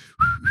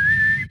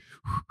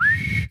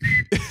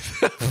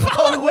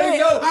 Oh Wait,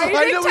 are you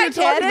I doing know what you're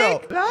talking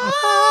Titanic?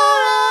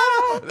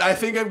 about. I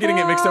think I'm getting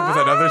it mixed up with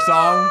another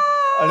song,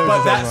 I know what but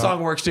you're that talking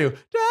song works too.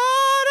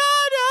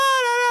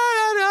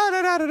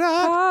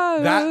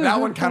 That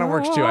one kind of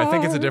works too. I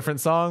think it's a different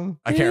song.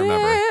 I can't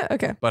remember.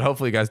 Okay. But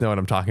hopefully you guys know what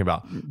I'm talking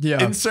about.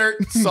 Yeah.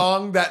 Insert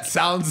song that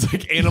sounds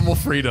like Animal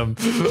Freedom.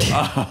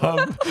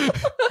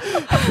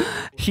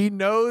 He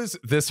knows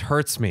this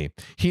hurts me.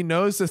 He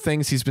knows the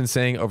things he's been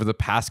saying over the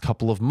past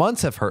couple of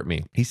months have hurt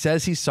me. He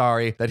says he's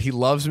sorry, that he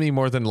loves me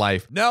more than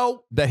life.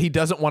 No. That he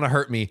doesn't want to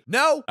hurt me.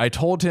 No. I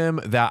told him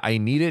that I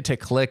needed to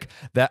click,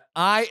 that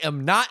I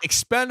am not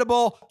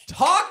expendable.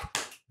 Talk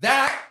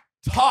that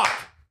talk.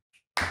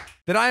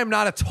 That I am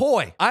not a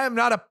toy. I am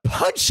not a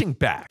punching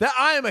bag. That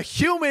I am a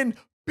human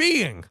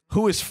being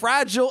who is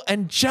fragile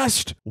and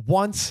just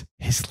wants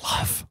his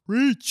love.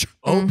 Reach.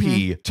 OP,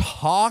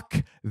 talk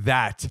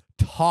that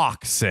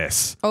talk,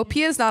 sis. OP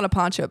is not a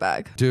poncho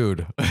bag.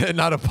 Dude,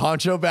 not a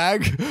poncho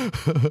bag.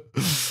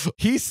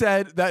 He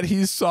said that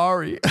he's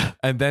sorry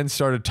and then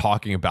started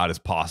talking about his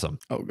possum.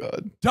 Oh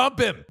God. Dump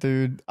him.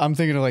 Dude, I'm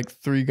thinking of like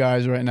 3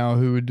 guys right now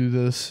who would do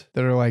this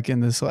that are like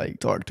in this like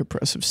dark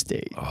depressive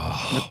state.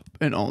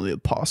 And only a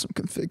possum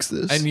can fix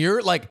this. And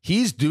you're like,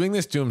 he's doing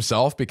this to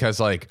himself because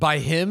like by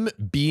him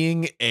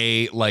being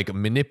a like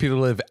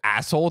manipulative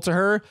asshole to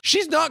her,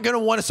 she's not going to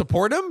want to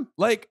support him.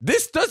 Like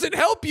this doesn't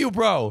help you,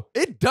 bro.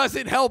 It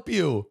doesn't help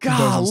you.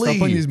 Stop Golly.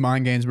 playing these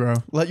mind games, bro.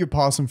 Let your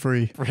possum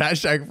free.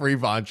 Hashtag free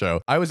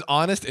poncho. I was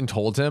honest and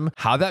told him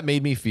how that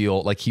made me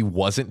feel like he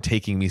wasn't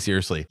taking me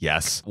seriously.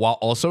 Yes. While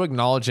also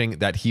acknowledging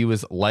that he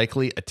was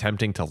likely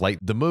attempting to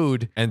lighten the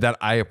mood and that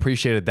I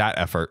appreciated that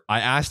effort. I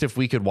asked if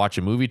we could watch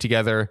a movie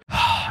together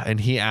and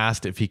he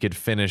asked if he could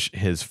finish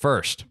his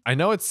first. I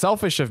know it's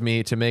selfish of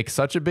me to make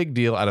such a big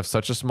deal out of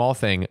such a small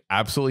thing.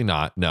 Absolutely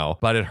not. No,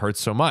 but it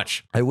hurts so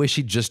much. I wish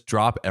he'd just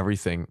drop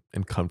everything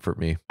and comfort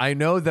me. I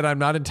know that I'm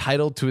not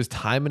entitled to his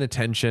time and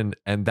attention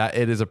and that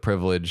it is a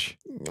privilege.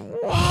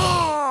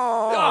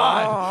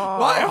 God,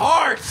 my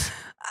heart.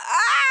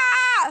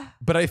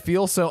 But I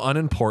feel so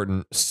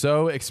unimportant,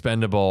 so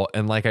expendable,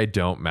 and like I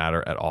don't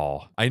matter at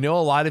all. I know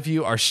a lot of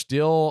you are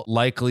still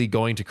likely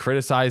going to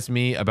criticize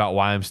me about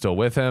why I'm still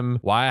with him,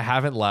 why I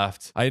haven't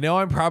left. I know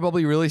I'm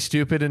probably really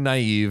stupid and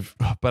naive,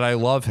 but I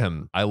love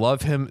him. I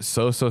love him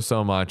so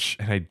much,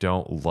 and I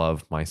don't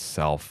love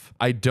myself.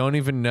 I don't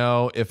even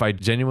know if I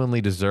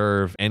genuinely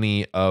deserve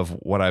any of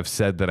what I've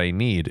said that I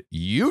need.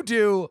 You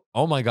do.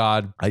 Oh my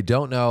God. I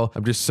don't know.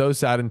 I'm just so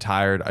sad and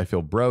tired. I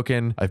feel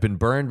broken. I've been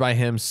burned by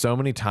him so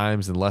many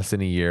times in less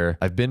than a year.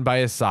 I've been by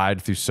his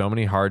side through so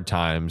many hard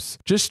times.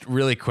 Just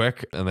really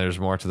quick, and there's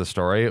more to the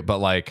story, but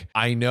like,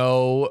 I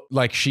know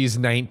like she's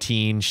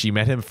 19. She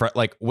met him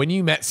like when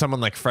you met someone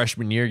like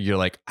freshman year, you're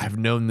like, I've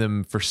known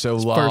them for so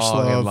long. First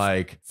love. And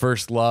like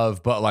first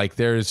love, but like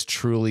there's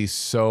truly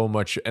so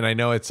much. And I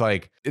know it's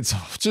like, it's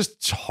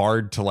just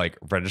hard to like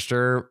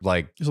register.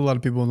 Like there's a lot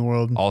of people in the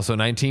world. Also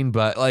 19,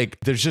 but like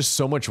there's just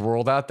so much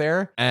world out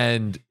there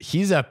and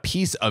he's a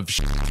piece of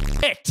shit.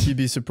 You'd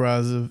be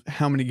surprised of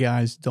how many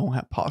guys don't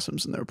have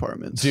possums in their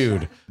apartments.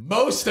 Dude,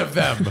 most of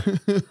them.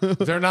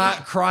 They're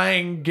not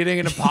crying, getting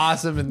an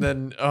opossum and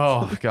then,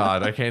 oh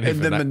God, I can't even.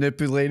 And then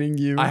manipulating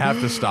you. I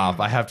have to stop.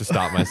 I have to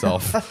stop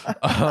myself.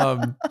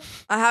 I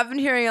have been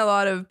hearing a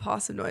lot of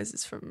possum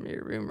noises from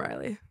your room,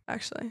 Riley,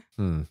 actually.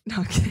 No,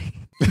 I'm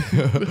kidding.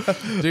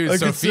 Dude,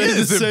 Sophia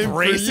is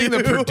embracing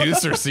the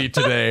producer seat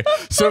today.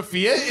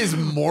 Sophia is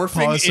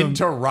morphing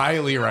into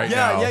Riley right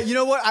now. Yeah, you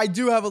know what? I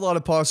do have a lot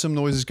of possum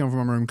noises coming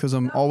from my room because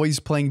I'm always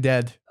playing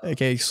dead,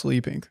 aka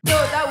sleeping. No,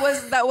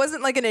 that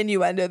wasn't like an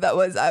innuendo.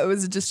 It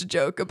was just a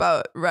joke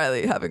about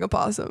Riley having a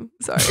possum.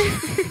 Sorry.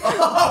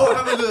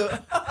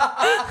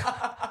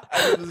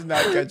 I was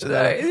not catching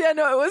that. Yeah,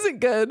 no, it wasn't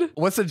good.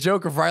 What's the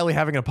joke of Riley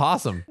having a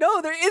possum?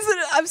 No, there isn't.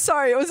 I'm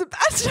sorry. It was a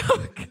bad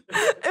joke.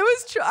 It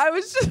was true. I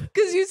was just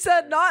because you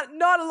said not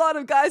a lot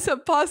of guys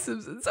have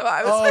possums, and so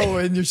I was. Oh,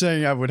 and you're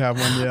saying I would have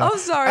one? Yeah. I'm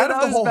sorry. Out of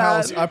that the was whole bad.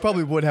 house, I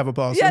probably would have a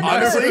possum. Yeah, no,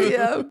 Honestly,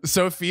 yeah.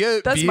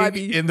 Sophia That's my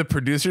being beat. in the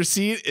producer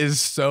seat is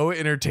so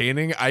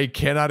entertaining. I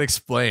cannot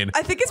explain.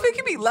 I think it's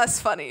making me less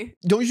funny.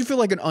 Don't you feel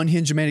like an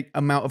unhinged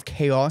amount of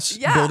chaos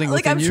Yeah, building like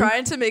within I'm you?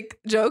 trying to make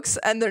jokes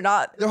and they're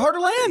not. They're hard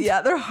to land.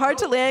 Yeah, they're hard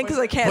to land because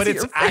I can't But see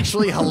it's your face.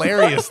 actually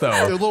hilarious They're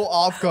a though. little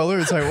off color.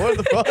 It's like, what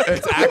the fuck?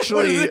 It's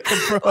actually,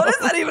 What does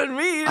that even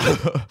mean?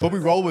 But we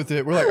roll with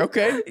it. We're like,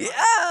 okay. Yeah.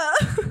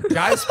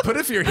 guys, put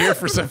if you're here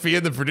for Sophia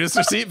in the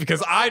producer seat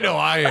because I know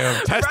I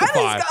am. Testify.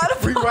 Riley's got a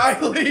Free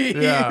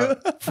Riley. Yeah,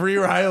 free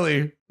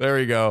Riley. There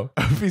we go.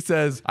 He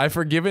says, I've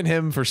forgiven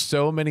him for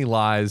so many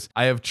lies.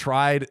 I have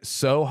tried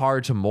so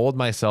hard to mold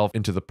myself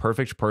into the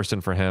perfect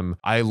person for him.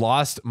 I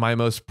lost my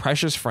most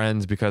precious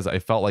friends because I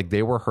felt like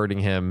they were hurting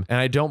him. And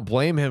I don't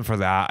blame him for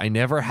that. I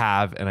never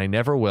have, and I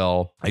never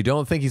will. I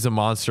don't think he's a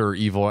monster or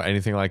evil or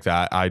anything like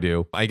that. I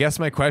do. I guess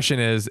my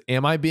question is,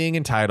 am I being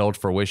entitled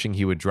for wishing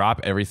he would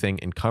drop everything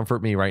and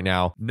comfort me right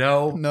now?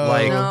 No. No.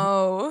 Like,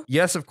 No.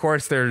 yes, of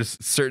course, there's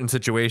certain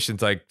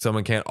situations like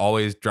someone can't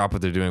always drop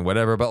what they're doing,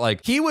 whatever. But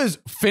like he was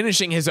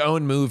finishing his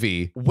own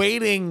movie,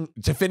 waiting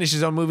to finish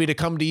his own movie to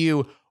come to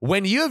you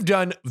when you have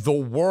done the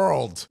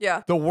world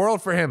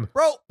for him,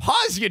 bro,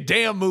 pause your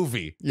damn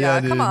movie. Yeah,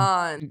 dude. come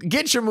on.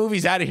 Get your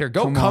movies out of here.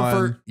 Go Come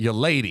comfort on. your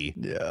lady.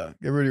 Yeah,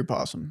 get rid of your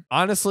possum.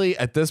 Honestly,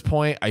 at this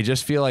point, I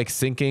just feel like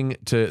sinking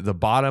to the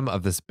bottom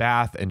of this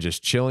bath and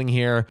just chilling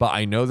here. But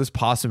I know this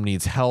possum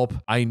needs help.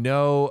 I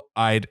know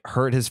I'd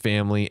hurt his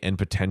family and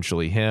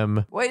potentially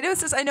him. Wait, no, it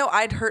says I know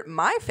I'd hurt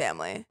my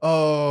family.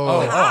 Oh,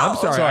 I'm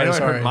sorry. I know it hurt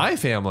Sorry. my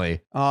family.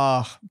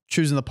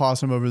 Choosing the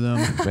possum over them.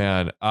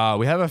 Man,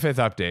 we have a 5th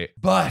update,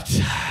 but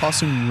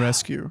Possum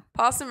rescue.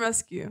 Possum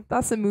Rescue.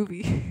 That's a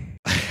movie.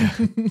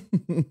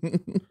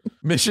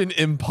 Mission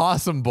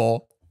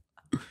Impossible.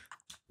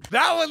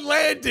 That one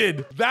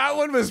landed. That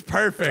one was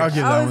perfect. I'll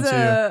give that That one was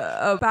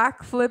to a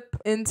backflip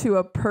into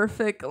a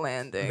perfect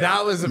landing.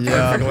 That was a you.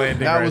 perfect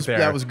landing that right was there.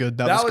 that was good.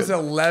 That was good.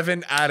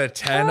 11 out of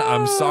 10.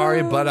 I'm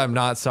sorry, but I'm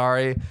not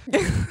sorry.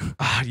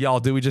 Y'all,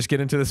 do we just get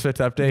into this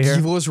 5th update here?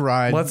 Let's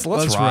ride. Let's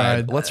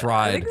ride. Let's I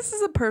ride. think this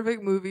is a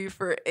perfect movie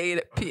for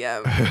 8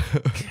 p.m. 8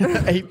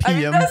 p.m. I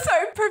mean, no,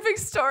 sorry, perfect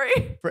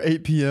story. for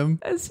 8 p.m.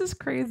 It's just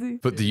crazy.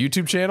 But the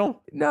YouTube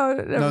channel? No,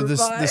 never No,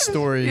 this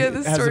story Yeah,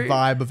 this has story. a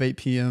vibe of 8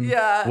 p.m.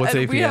 Yeah, What's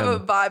and 8 we have a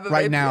p.m.? vibe of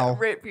Right 8 now.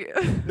 PM, 8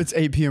 p.m. It's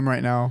 8 p.m.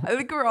 right now. I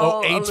think we're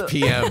all. Oh, 8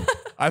 p.m.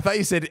 I thought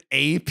you said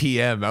 8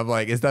 p.m. I'm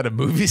like, is that a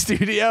movie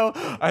studio?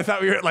 I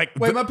thought we were like,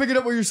 Wait, am I picking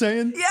up what you're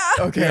saying?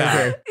 Yeah. Okay, Yeah.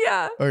 okay.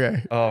 Yeah.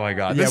 Okay. oh my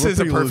God. Yeah, This we're is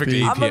a pretty perfect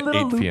loopy. 8 I'm a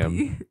little p.m.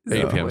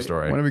 loopy. 8 p.m. Wait.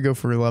 story. Why don't we go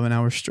for 11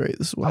 hours straight?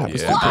 This is what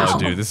happens. Yeah. Wow. Oh,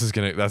 dude,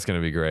 that's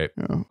gonna be great.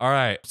 Yeah. All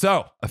right.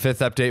 So a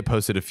 5th update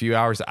posted a few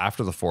hours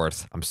after the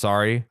 4th. I'm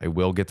sorry. I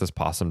will get this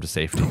possum to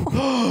safety.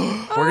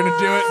 We're gonna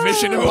do it.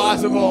 Mission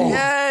Impossible.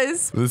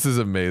 Yes. This is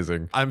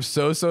amazing. I'm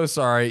so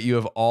sorry. You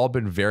have all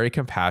been very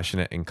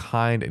compassionate and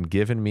kind and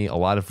given me a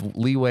lot of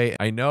leeway.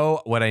 I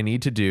know what I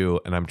need to do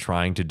and I'm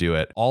trying to do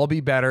it. I'll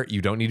be better.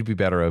 You don't need to be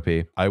better, OP.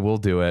 I will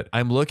do it.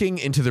 I'm looking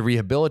into the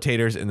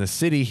rehabilitators in the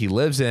city he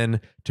lives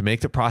in to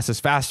make the process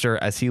faster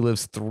as he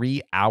lives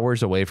 3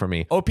 hours away from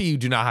me. OP, you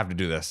do not have to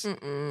do this.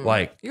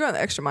 Like, You're on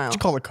the extra mile. Just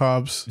call the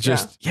cops.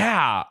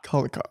 yeah.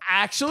 Call the cops.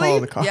 Actually, Call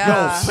the cops. Yeah.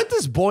 no, put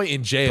this boy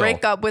in jail.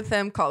 Break up with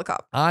him. Call the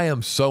cop. I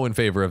am so in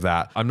favor of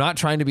that. I'm not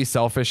trying to be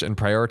selfish and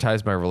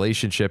prioritize my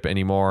relationship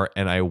anymore,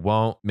 and I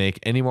won't make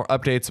any more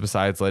updates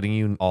besides letting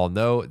you all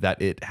know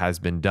that it has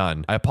been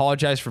done. I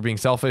apologize for being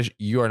selfish.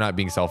 You are not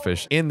being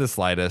selfish in the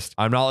slightest.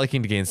 I'm not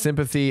looking to gain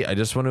sympathy. I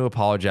just want to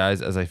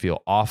apologize as I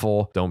feel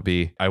awful. Don't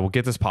be. I will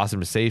get this possum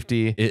to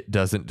safety. It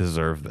doesn't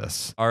deserve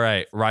this. All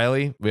right,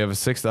 Riley, we have a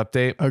 6th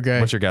update. Okay.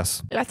 What's your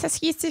guess?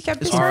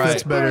 This All one right.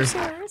 fits better.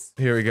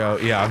 Here we go.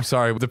 Yeah, I'm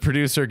sorry. The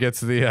producer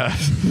gets the,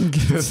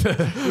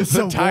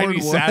 the tiny,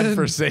 award sad, one.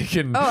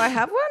 forsaken. Oh, I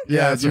have one?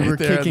 Yeah, it's you were right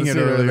there. kicking Let's it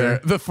see over earlier.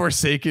 there. The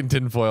forsaken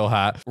tinfoil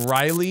hat.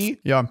 Riley,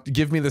 Yeah.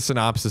 give me the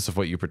synopsis of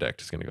what you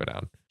predict is going to go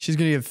down. She's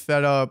going to get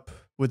fed up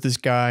with this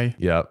guy.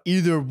 Yep.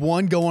 Either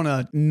one, go on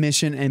a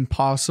mission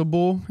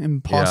impossible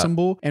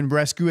and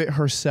rescue it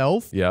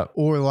herself. Yep.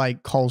 Or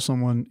like call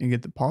someone and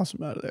get the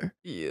possum out of there.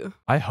 Yeah.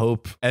 I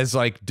hope, as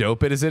like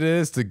dope it as it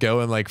is to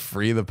go and like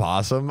free the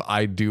possum,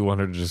 I do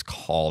want her to just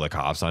call the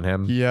cops on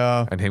him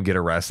Yeah. and him get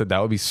arrested. That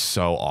would be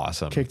so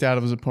awesome. Kicked out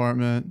of his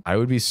apartment. I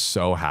would be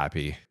so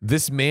happy.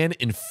 This man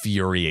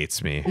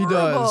infuriates me. He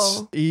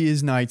does. He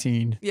is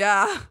 19.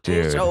 Yeah.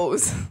 Dude. It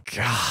shows.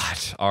 God.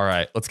 All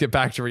right, let's get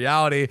back to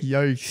reality.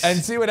 Yikes. And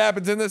see what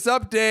happens in this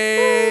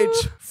update.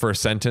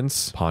 First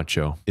sentence,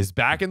 Poncho is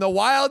back in the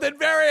wild and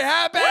very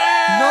happy.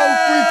 no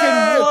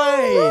freaking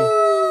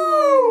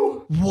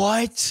way.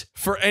 What?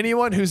 For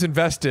anyone who's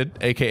invested,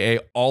 aka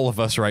all of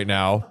us right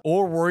now,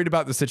 or worried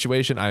about the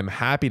situation, I'm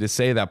happy to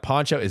say that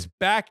Poncho is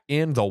back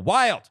in the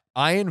wild.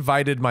 I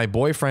invited my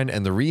boyfriend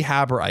and the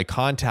rehabber I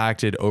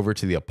contacted over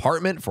to the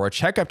apartment for a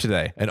checkup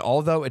today. And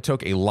although it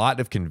took a lot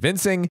of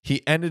convincing,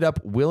 he ended up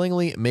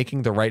willingly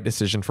making the right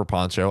decision for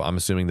Poncho, I'm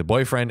assuming the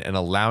boyfriend, and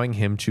allowing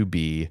him to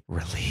be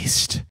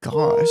released.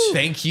 Gosh.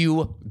 Thank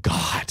you,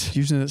 God.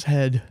 Using his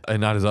head.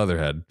 And not his other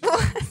head.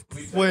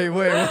 Wait.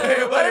 What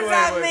does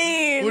that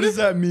mean? What does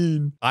that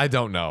mean? I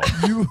don't know.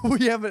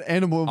 We have an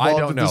animal I involved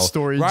don't with know. this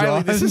story, Riley,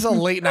 John. this is a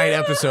late night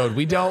episode.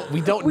 We don't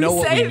We know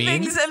what say we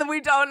mean. things and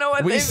we don't know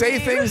what We they say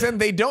mean. things and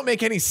they don't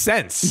make any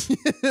sense.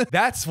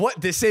 That's what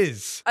this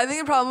is. I think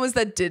the problem was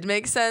that did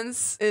make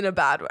sense in a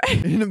bad way.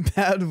 in a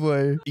bad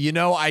way. You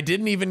know, I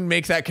didn't even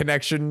make that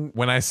connection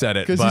when I said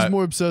it. Because But he's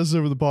more obsessed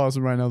over the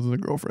possum right now than the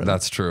girlfriend.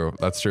 that's true.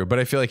 That's true. But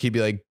I feel like he'd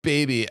be like,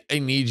 baby, I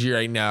need you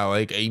right now.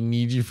 Like, I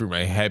need you for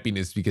my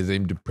happiness because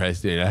I'm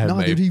depressed and I have no,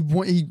 my... dude,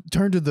 he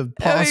turned to the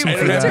possum I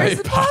for don't have that.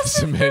 my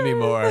possum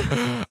anymore. I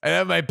don't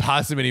have my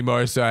possum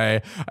anymore, so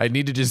I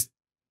need to just...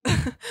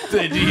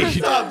 I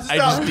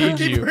just need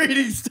Keep you.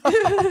 reading, stop.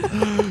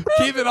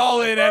 Keep it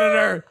all in,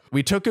 editor.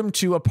 We took him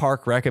to a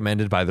park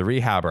recommended by the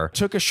rehabber,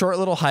 took a short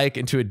little hike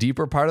into a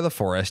deeper part of the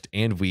forest,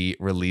 and we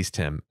released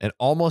him. And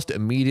almost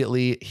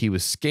immediately, he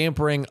was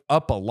scampering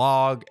up a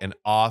log and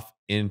off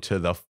into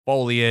the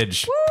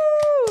foliage.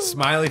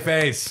 Smiley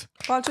face.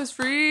 Poncho's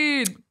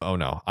freed. Oh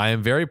no. I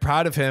am very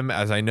proud of him,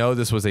 as I know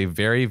this was a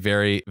very,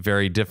 very,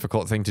 very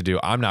difficult thing to do.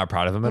 I'm not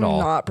proud of him at I'm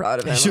all. not proud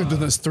of I him. should have done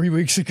this 3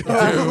 weeks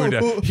ago.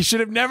 Dude, he should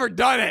have never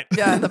done it.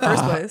 Yeah, in the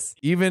first place.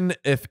 Even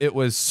if it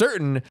was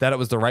certain that it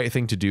was the right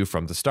thing to do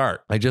from the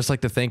start. I'd just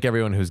like to thank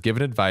everyone who's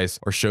given advice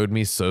or showed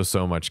me so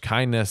much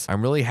kindness.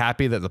 I'm really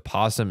happy that the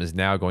possum is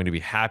now going to be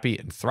happy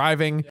and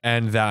thriving,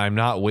 and that I'm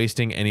not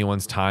wasting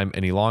anyone's time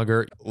any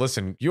longer.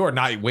 Listen, you are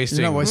not wasting.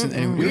 You're not wasting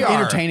any. We You're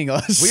are- entertaining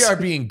us. We are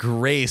being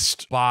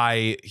graced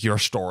by your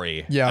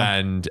story. Yeah.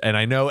 And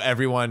I know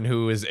everyone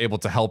who is able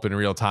to help in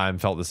real time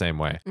felt the same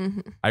way.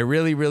 I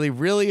really, really,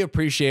 really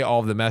appreciate all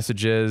of the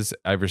messages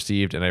I've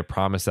received, and I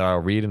promise that I'll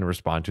read and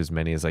respond to as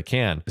many as I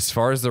can. As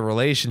far as the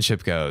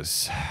relationship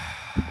goes,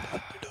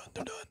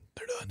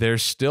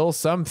 there's still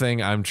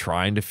something I'm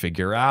trying to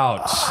figure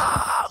out.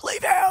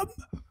 Leave him.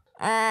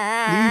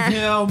 Leave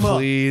him.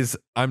 Please.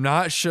 I'm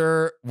not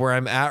sure where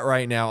I'm at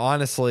right now,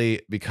 honestly,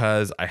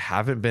 because I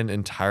haven't been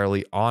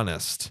entirely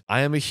honest.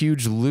 I am a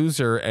huge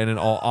loser, and in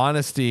all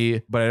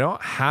honesty, but I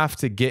don't have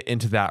to get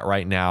into that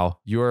right now.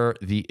 You're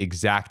the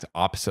exact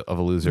opposite of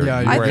a loser.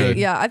 Yeah, You you're are good.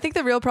 a I think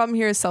the real problem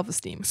here is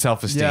self-esteem.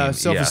 self-esteem. Yeah,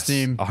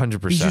 self-esteem. Yes,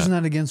 100%. He's using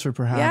that against her,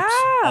 perhaps.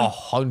 Yeah.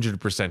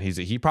 100%.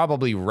 He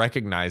probably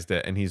recognized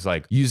it, and he's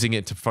like using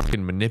it to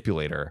fucking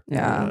manipulate her.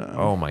 Yeah.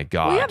 Oh my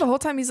God. Well, yeah, the whole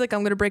time he's like, I'm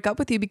going to break up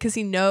with you because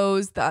he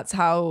knows that's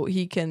how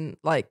he can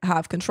like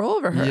have control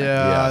over her. Yeah,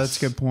 Yes.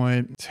 that's a good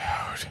point.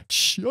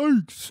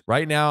 Yikes.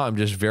 Right now, I'm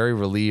just very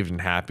relieved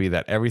and happy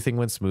that everything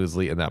went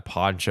smoothly and that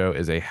Poncho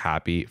is a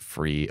happy,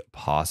 free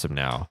possum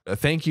now.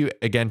 Thank you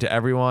again to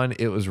everyone.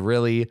 It was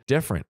really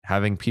different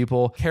having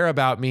people care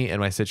about me and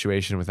my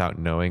situation without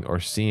knowing or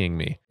seeing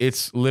me.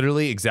 It's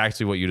literally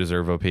exactly what you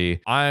deserve, OP.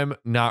 I'm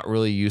not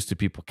really used to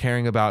people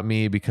caring about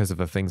me because of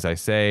the things I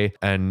say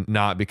and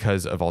not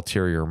because of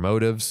ulterior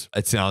motives.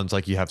 It sounds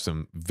like you have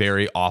some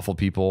very awful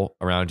people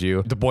around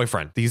you. The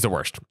boyfriend, he's the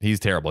worst. He's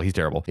terrible. He's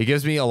terrible. It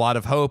gives me a lot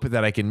of hope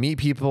that I can meet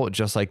people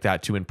just like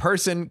that too in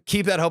person.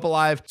 Keep that hope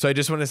alive. So I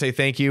just want to say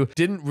thank you.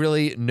 Didn't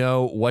really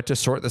know what to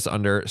sort this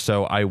under,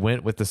 so I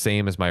went with the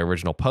same as my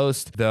original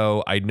post,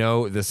 though I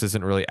know this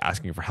isn't really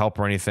asking for help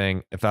or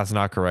anything. If that's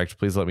not correct,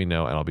 please let me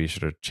know and I'll be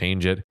sure to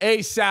change it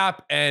ASAP.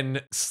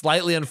 And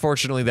slightly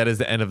unfortunately, that is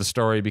the end of the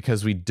story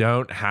because we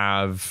don't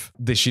have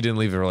that she didn't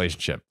leave the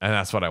relationship, and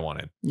that's what I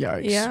wanted.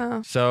 Yikes.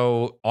 Yeah.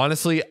 So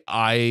honestly,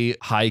 I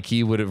high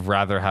key would have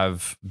rather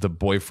have the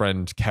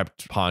boyfriend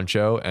kept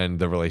Poncho and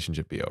the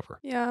relationship be over.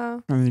 Yeah.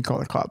 And then you call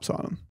the cops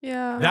on him.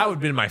 Yeah. That would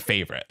have been my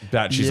favorite.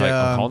 That she's like,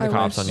 Yeah. I'm calling the I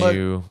cops wish. on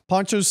you.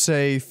 Poncho's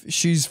safe.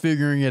 She's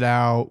figuring it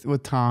out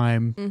with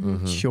time.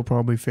 Mhm. She'll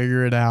probably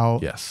figure it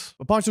out. Yes.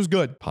 But Poncho's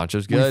good.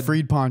 Poncho's We good.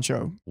 freed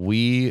Poncho.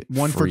 We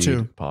One for freed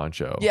two.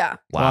 Poncho. Yeah.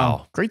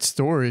 Wow. Great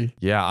story.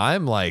 Yeah,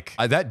 I'm like,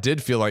 that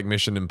did feel like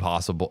Mission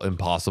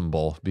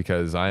Impossible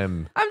because I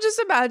am. I'm just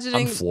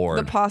imagining I'm floored.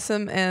 the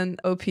possum and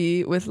OP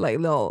with like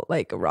little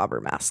like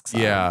robber masks.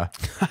 on. Yeah,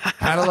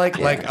 kind of like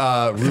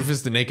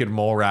Rufus the naked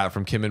mole rat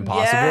from Kim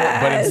Impossible,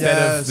 but Yes. instead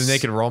of Yes. the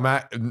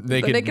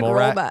naked naked mole roll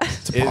rat,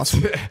 mat.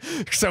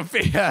 it's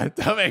Sophia.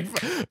 Don't make,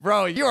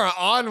 bro, you are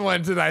on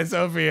one tonight,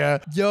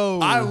 Sophia. Yo.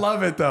 I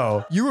love it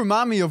though. You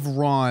remind me of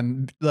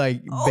Ron.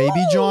 Like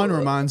Baby John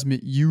reminds me.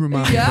 You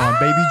remind me of Yeah. Ron.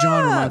 Baby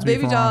John reminds me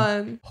Baby of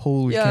Ron. John.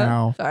 Holy Yeah.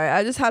 cow. Sorry,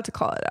 I just had to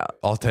call it out.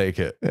 I'll take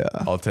it. Yeah.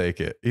 I'll take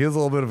it. He is a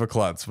little bit of a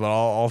klutz, but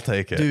I'll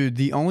take it. Dude,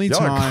 the only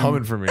Y'all are time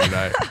coming for me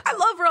tonight. I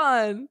love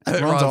Ron.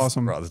 Ron's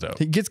awesome. Ron's dope.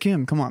 He gets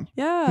Kim. Come on.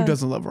 Yeah. Who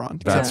doesn't love Ron?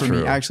 That's Except for me.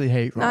 true. I actually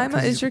hate Ron. Naima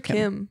 'cause he's is your with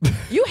Kim.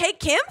 You hate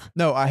Kim?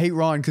 No, I hate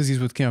Ron because he's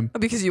with Kim. Oh,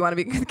 because you want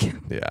to be with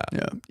Kim. Yeah.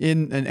 Yeah.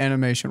 In an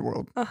animation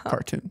world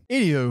cartoon.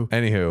 Anywho,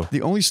 Anywho.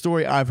 the only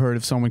story I've heard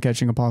of someone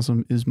catching a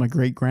possum is my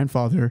great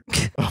grandfather.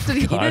 Did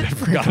he eat God, I it?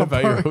 forgot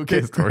about your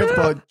okay story.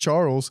 Grandpa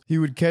Charles, he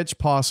would catch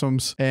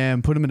possums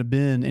and put them in a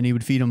bin and he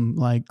would feed them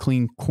like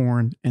clean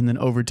corn. And then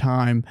over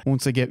time,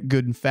 once they get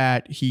good and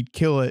fat, he'd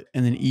kill it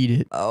and then eat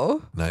it.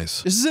 Oh.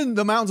 Nice. This is in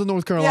the mountains of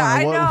North Yeah, Carolina.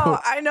 I What- know.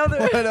 what- I know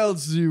that. What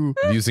else do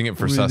Using it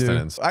for we do?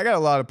 sustenance. I got a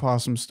lot of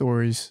possum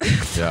stories.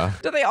 Yeah.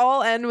 Do they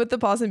all end with the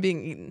possum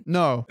being eaten?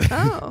 No,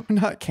 Oh. I'm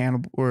not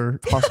cannibal or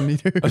possum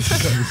eater.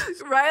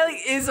 Riley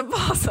is a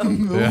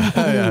possum.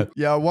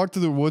 Yeah, I walked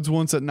through the woods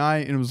once at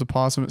night and it was a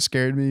possum. It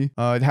scared me.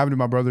 It happened to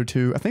my brother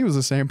too. I think it was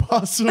the same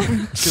possum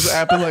because it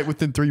happened like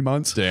within 3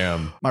 months.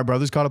 Damn. My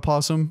brothers caught a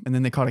possum and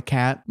then they caught a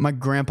cat. My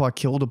grandpa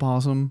killed a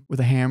possum with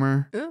a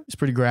hammer. Ooh. It's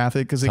pretty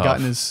graphic because it got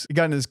in his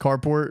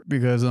carport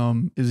because it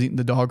was eating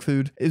the dog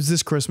food. It was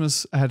this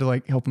Christmas. I had to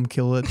like help him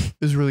kill it. It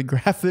was really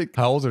graphic.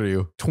 How old are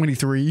you?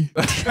 23.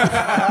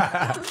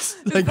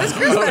 Like, This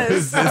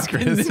Christmas. This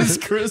Christmas. This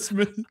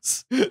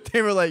Christmas.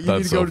 They were like, you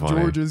That's need to go so to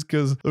funny. George's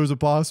because there was a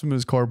possum in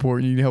his carport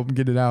and you need to help him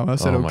get it out. I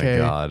said, Oh okay.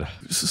 my God.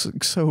 It's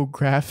just, so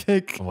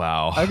graphic.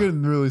 Wow. I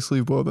couldn't really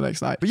sleep well the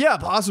next night. But yeah,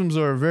 possums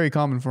are very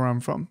common for where I'm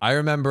from. I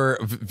remember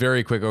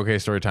very quick. Okay,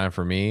 story time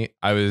for me.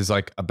 I was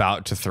like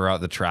about to throw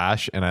out the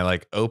trash and I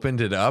like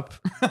opened it up.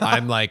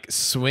 I'm like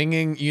swinging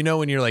swinging, you know,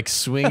 when you're like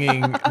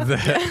swinging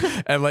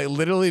and like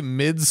literally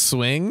mid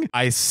swing,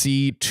 I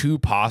see two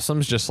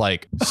possums just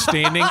like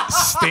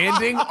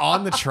standing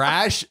on the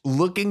trash,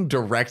 looking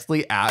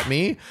directly at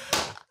me.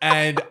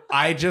 And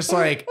I just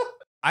like,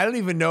 I don't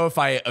even know if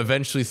I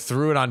eventually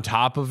threw it on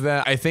top of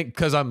them. I think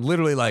because I'm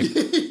literally like,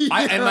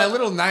 and my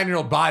little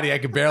 9-year-old body, I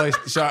could barely.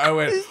 So I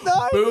went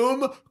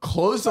boom,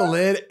 closed the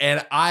lid,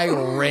 and I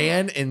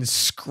ran and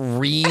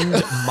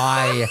screamed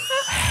my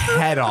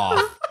head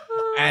off.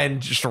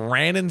 And just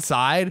ran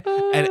inside.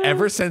 And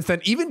ever since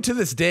then, even to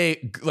this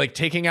day, like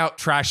taking out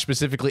trash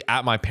specifically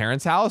at my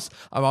parents' house,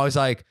 I'm always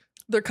like,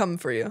 they're coming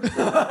for you.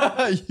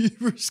 You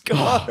were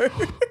scarred.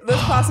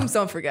 Those possums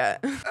don't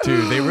forget.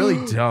 dude, they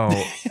really don't.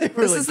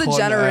 This is the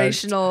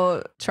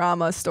generational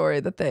trauma story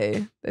that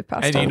they passed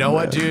on. And you know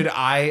what, dude?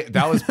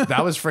 That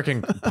was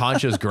freaking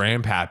Poncho's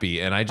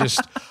grandpappy, and I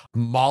just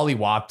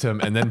mollywopped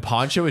him, and then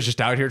Poncho is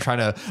just out here trying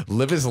to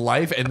live his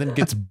life, and then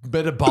gets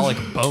metabolic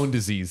bone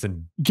disease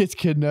and gets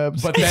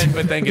kidnapped. But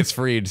then gets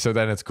freed, so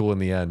then it's cool in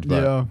the end.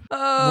 But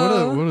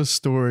yeah. What a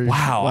story.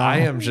 Wow, I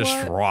am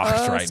just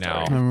rocked right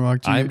now.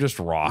 I'm just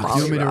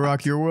rocked. You want me to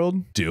rock your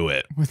world? Do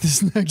it. With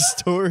this next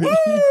story.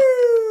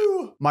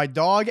 My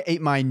dog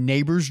ate my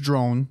neighbor's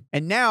drone,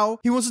 and now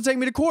he wants to take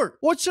me to court.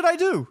 What should I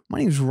do? My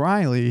name's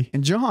Riley.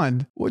 And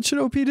John, what should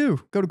OP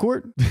do? Go to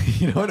court?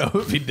 You know what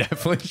OP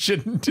definitely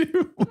shouldn't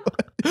do?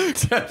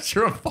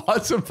 Capture a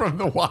possum from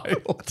the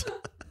wild.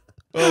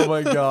 Oh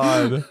my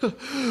God.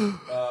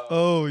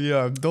 Oh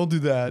yeah, don't do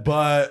that.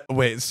 But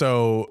wait,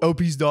 so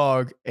OP's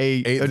dog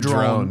ate a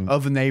drone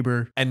of a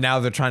neighbor. And now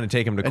they're trying to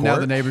take him to court? And now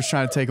the neighbor's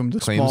trying to take him to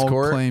claims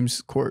court?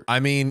 Claims court.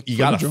 I mean, you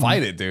got to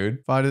fight it,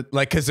 dude. Fight it.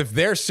 Like, because if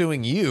they're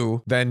suing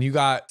you, then you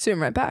got... Sue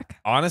him right back.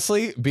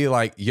 Honestly, be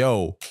like,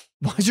 yo...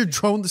 Why is your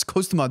drone this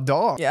close to my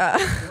dog? Yeah.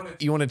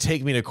 You want to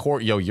take me to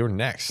court? Yo, you're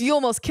next. You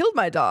almost killed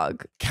my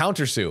dog.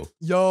 Countersue.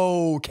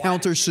 Yo,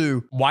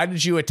 countersue. Why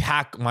did you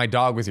attack my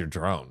dog with your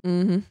drone?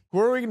 Mm-hmm. Who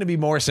are we going to be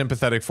more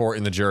sympathetic for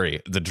in the jury?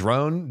 The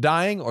drone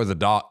dying or the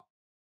dog?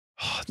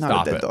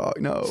 Not a dead dog.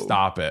 No.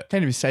 Stop it.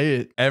 Can't even say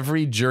it.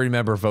 Every jury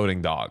member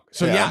voting dog.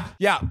 So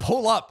yeah,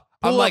 pull up.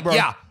 I'm like,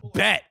 yeah,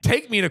 bet.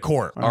 Take me to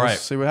court. All right.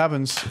 Let's see what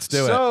happens. Let's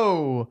do it.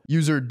 So,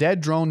 user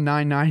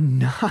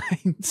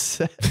deaddrone999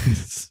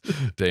 says.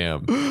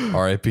 Damn.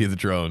 RIP the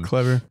drone.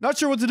 Clever. Not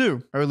sure what to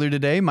do. Earlier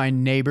today, my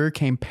neighbor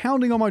came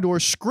pounding on my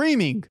door,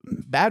 screaming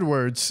bad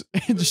words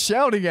and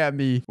shouting at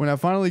me. When I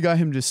finally got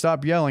him to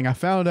stop yelling, I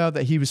found out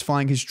that he was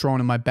flying his drone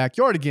in my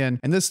backyard again.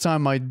 And this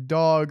time, my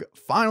dog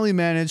finally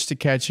managed to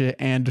catch it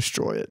and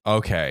destroy it.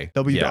 Okay.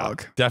 W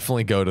dog.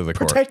 Definitely go to the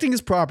court. Protecting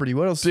his property.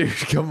 What else? Dude,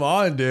 come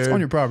on, dude. It's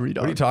on your property,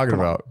 dog. What are you talking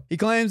about? He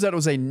claims that it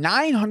was a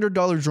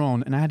 $900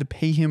 drone and I had to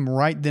pay him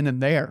right then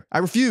and there. I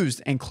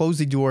refused and closed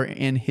the door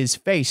in his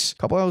face. A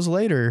couple hours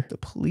later, the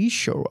police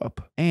show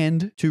up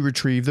and to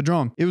retrieve the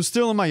drone. It was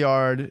still in my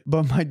yard,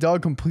 but my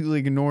dog completely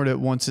ignored it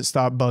once it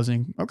stopped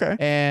buzzing. Okay.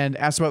 And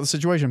asked about the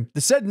situation.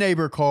 The said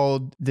neighbor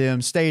called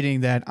them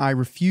stating that I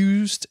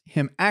refused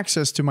him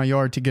access to my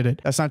yard to get it.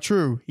 That's not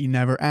true. He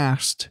never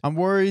asked. I'm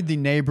worried the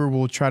neighbor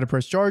will try to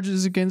press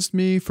charges against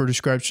me for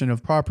description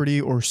of property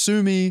or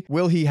sue me.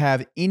 Will he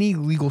have any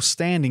legal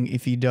standing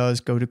if he does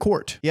go to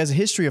court? He has a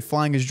history of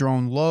flying his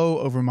drone low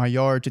over my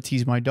yard to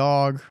tease my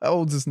dog. How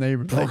old is this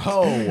neighbor? Bro,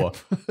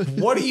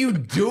 what are you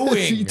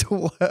doing?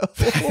 12.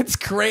 It's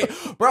great.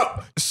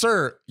 Bro,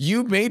 sir,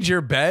 you made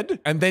your bed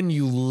and then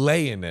you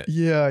lay in it.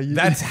 Yeah.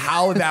 That's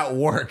how that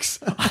works.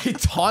 I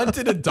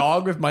taunted a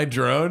dog with my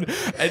drone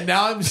and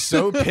now I'm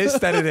so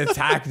pissed that it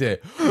attacked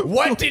it.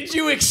 What did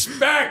you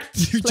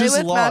expect? You Play just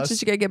with lost.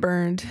 matches, you gotta get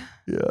burned.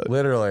 Yeah.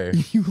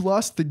 Literally. You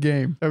lost the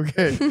game.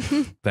 Okay.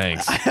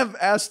 Thanks. I have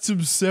asked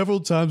him several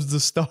times to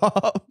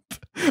stop,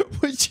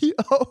 which he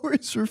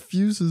always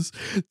refuses,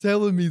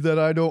 telling me that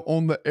I don't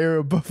own the air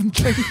above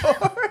my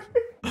yard.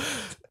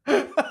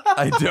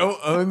 I don't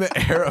own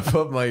the air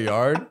above my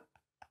yard.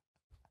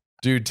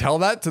 Dude, tell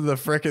that to the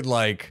frickin'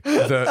 like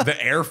the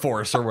Air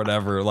Force or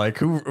whatever. Like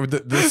who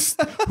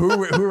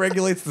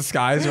regulates the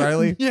skies,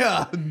 Riley?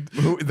 Yeah.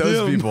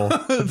 Those people.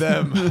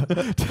 Them.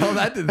 Tell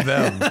that to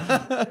them.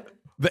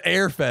 The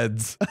air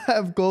feds. I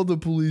have called the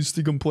police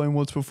to complain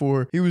once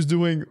before. He was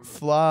doing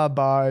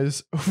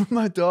flybys over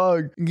my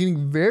dog and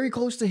getting very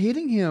close to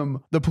hitting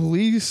him. The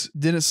police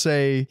didn't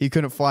say he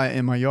couldn't fly it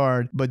in my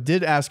yard, but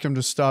did ask him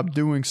to stop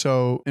doing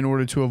so in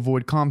order to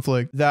avoid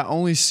conflict. That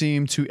only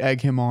seemed to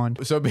egg him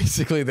on. So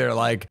basically they're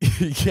like,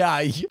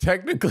 yeah,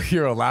 technically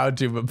you're allowed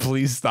to, but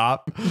please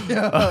stop.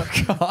 Yeah. Oh,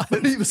 God.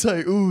 And he was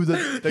like, ooh,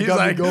 that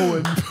got me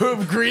going.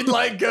 Boom, green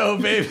light, go,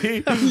 baby.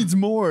 That needs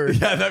more.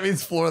 Yeah, that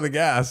means floor the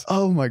gas.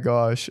 Oh my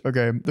gosh. gosh.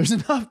 Okay. There's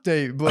an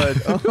update, but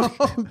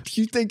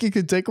you think you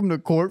could take him to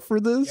court for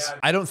this?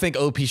 I don't think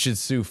OP should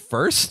sue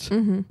first,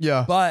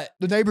 Yeah. but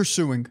The neighbor's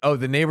suing. oh,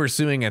 the neighbor's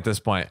suing at this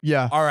point.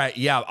 Yeah. All right.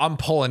 Yeah. I'm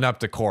pulling up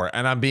to court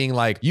and I'm being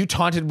like, you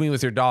taunted me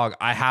with your dog.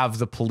 I have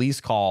the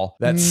police call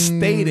that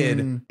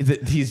stated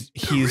that he's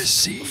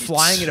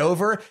flying it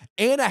over.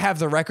 And I have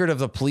the record of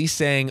the police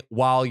saying,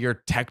 while you're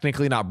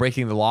technically not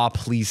breaking the law,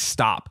 please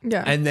stop.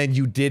 Yeah. And then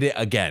you did it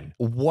again.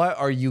 What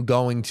are you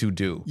going to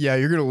do? Yeah,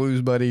 you're going to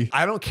lose, buddy.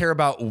 I don't care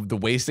about the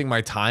wasting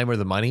my time or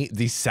the money.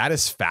 The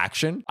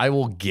satisfaction I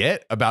will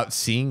get about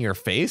seeing your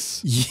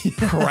face,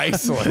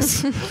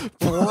 priceless.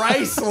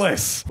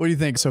 Priceless. What do you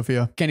think,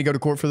 Sophia? Can he go to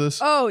court for this?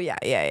 Oh, yeah.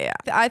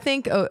 I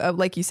think,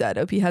 like you said,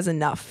 OP has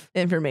enough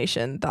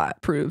information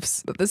that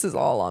proves that this is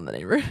all on the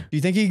neighbor. Do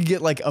you think he could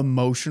get like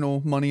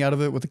emotional money out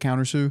of it with the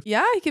countersue?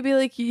 Yeah, he could be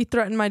like, you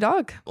threatened my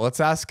dog. Let's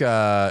ask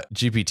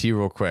GPT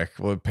real quick.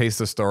 We'll paste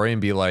the story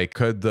and be like,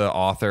 could the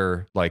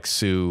author like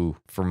sue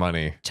for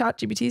money?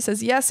 ChatGPT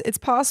says, yes, it's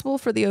possible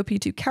for the OP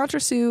to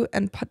countersue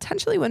and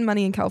potentially win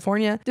money in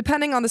California,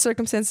 depending on the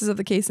circumstances of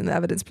the case and the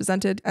evidence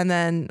presented, and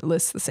then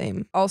lists the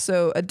same.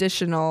 Also,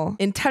 additional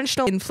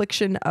intentional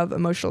infliction of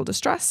emotional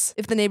distress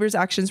if the neighbor's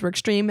actions were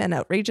extreme and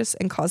outrageous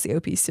and caused the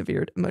OP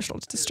severe emotional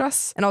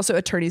distress, and also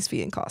attorney's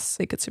fee and costs.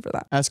 They could sue for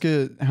that. Ask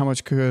it, how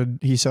much could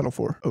he settle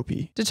for, OP?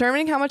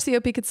 Determining how much the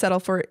OP could settle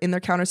for in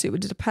their countersuit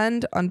would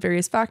depend on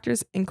various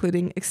factors,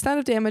 including extent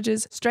of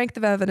damages, strength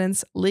of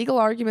evidence, legal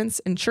arguments,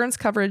 insurance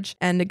coverage,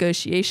 and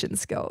negotiation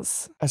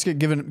skills. Ask it,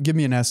 give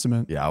me an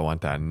estimate. Yeah, I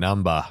want that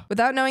number.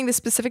 Without knowing the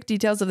specific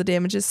details of the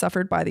damages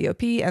suffered by the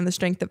OP and the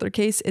strength of their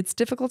case, it's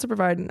difficult to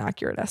provide an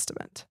accurate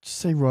estimate. Just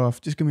say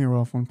rough. Just give me a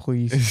rough one,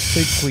 please.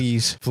 Say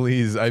please.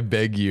 Please, I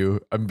beg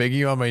you. I'm begging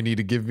you on my knee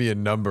to give me a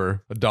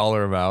number, a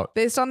dollar amount.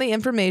 Based on the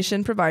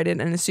information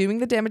provided and assuming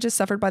the damages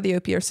suffered by the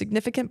OP are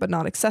significant but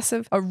not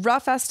excessive, a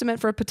rough estimate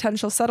for a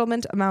potential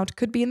settlement amount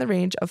could be in the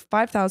range of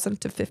 $5,000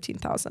 to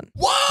 $15,000.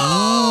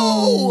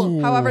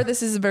 Whoa! However,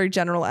 this is a very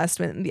general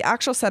estimate, and the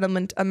actual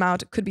settlement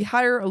amount could be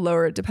higher or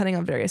lower depending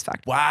on various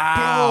factors.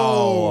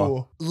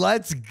 Wow.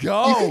 Let's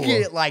go. You could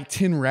get like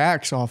 10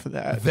 racks off of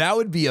that. That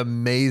would be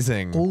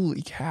amazing.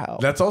 Holy cow.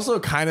 That's also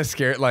kind of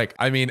scary. Like,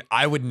 I mean,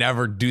 I would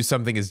never do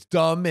something as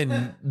dumb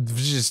and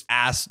just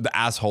ask the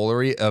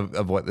assholery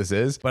of what this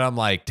is. But I'm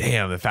like,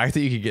 damn, the fact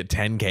that you could get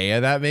 10K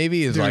of that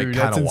maybe is like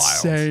kind of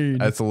wild. Insane.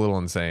 That's a little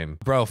insane.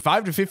 Bro,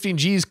 5 to 15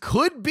 G's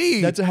could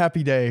be. That's a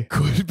happy day.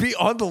 Could be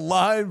on the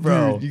line,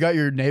 bro. Dude, you got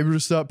your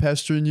neighbors stop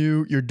pestering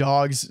you. Your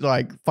dog's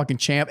like fucking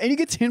champ. And you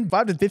get 5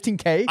 to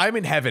 15K. I'm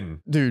in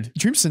heaven. Dude,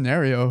 dream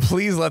scenario.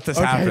 Please let this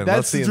happen. That's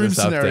Let's see the in dream this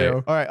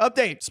scenario. update. All right,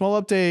 update.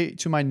 Small update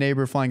to my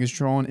neighbor flying his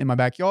drone in my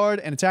backyard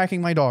and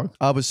attacking my dog.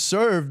 I was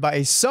served by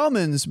a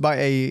summons by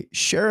a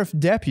sheriff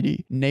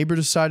deputy. Neighbor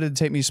decided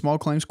to take me to small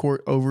claims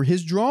court over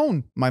his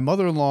drone. My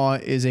mother-in-law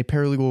is a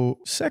paralegal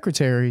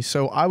secretary,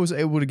 so I was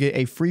able to get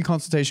a free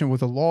consultation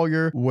with a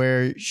lawyer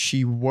where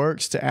she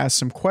works to ask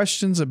some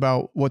questions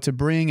about what to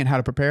bring and how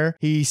to prepare.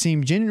 He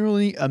seemed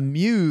genuinely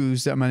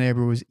amused that my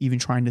neighbor was even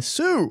trying to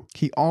sue.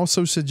 He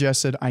also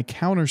suggested I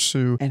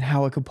countersue and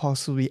how it could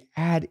possibly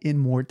add in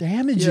more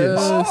damages. Yes.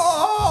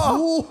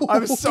 Oh,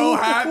 I'm so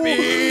happy.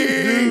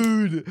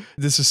 Dude,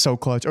 this is so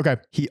clutch. Okay.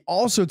 He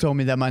also told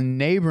me that my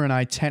neighbor and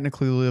I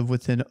technically live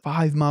within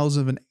 5 miles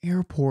of an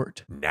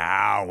airport.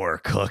 Now we're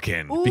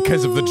cooking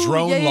because of the Ooh,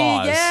 drone yeah,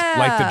 laws. yeah.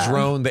 Like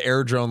the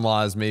air drone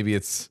laws. Maybe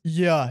it's,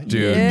 Yeah.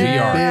 dude,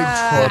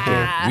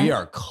 Yeah. we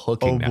are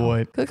cooking Oh now.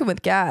 boy. Cooking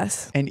with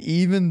gas. And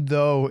even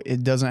though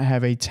it doesn't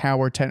have a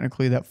tower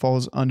technically that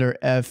falls under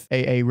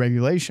FAA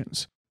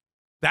regulations.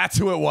 That's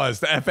who it was,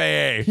 the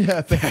FAA.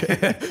 Yeah.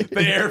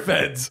 The air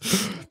feds.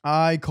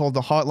 I called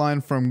the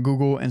hotline from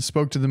Google and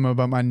spoke to them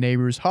about my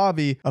neighbor's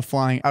hobby of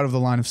flying out of the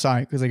line of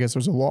sight, because I guess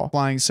there's a law.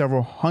 Flying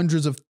several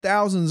hundreds of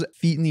thousands of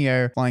feet in the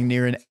air, flying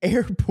near an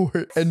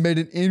airport, and made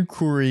an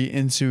inquiry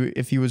into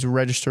if he was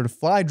registered to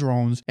fly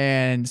drones,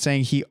 and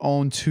saying he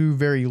owned 2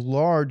 very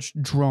large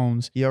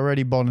drones. He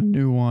already bought a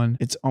new one.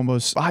 It's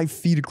almost 5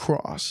 feet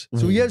across.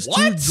 So he has 2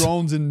 What?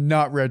 drones and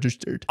not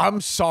registered. I'm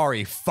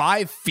sorry,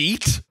 5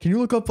 feet? Can you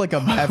look up like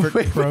a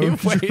Maverick Pro drone?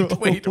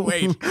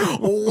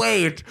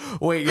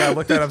 Wait. Yeah,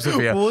 look that up,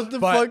 Sophia. What the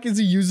But- fuck is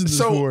he using this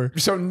for?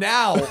 So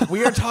now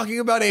we are talking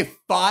about a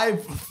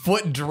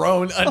 5-foot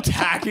drone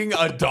attacking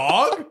a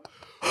dog?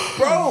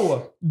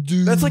 Bro,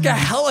 Dude. that's like a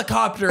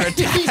helicopter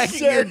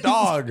attacking your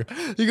dog.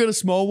 You got a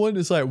small one?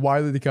 It's like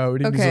Wile E.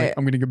 Coyote. And he's Okay. like,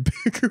 I'm going to get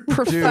bigger.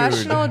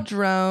 Professional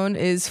drone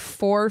is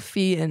 4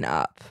 feet and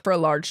up for a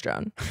large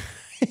drone.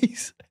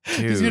 He's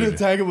going to Dude.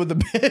 attack him with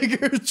the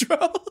bigger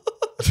drone.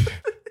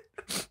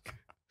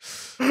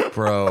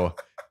 Bro.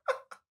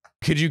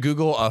 Could you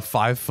Google a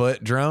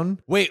 5-foot drone?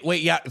 Wait,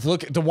 yeah.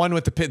 Look, the one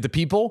with the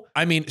people.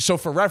 I mean, so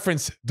for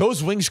reference,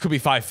 those wings could be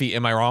 5 feet.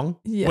 Am I wrong?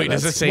 Yeah, wait,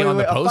 does it that's- say on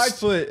the a post? 5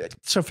 foot.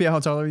 Sophia, how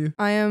tall are you?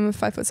 I am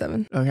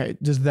 5'7". Okay,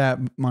 just that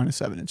minus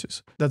 7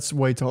 inches. That's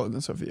way taller than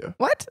Sophia.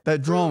 What?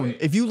 That drone,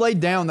 if you lay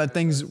down, that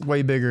thing's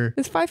way bigger.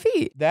 It's 5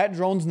 feet. That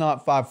drone's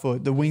not 5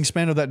 foot. The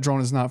wingspan of that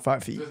drone is not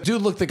 5 feet.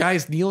 Dude, look, the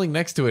guy's kneeling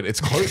next to it.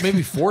 It's close,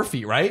 maybe 4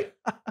 feet, right?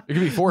 It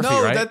could be 4 feet,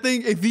 No, right? that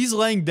thing, if he's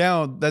laying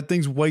down, that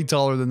thing's way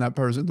taller than that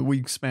person, the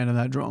wingspan of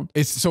that drone.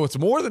 It's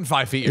more than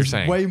 5 feet, you're It's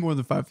saying? way more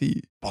than 5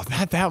 feet. Oh,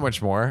 not that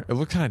much more. It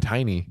looked kind of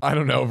tiny. I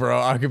don't know,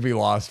 bro. I could be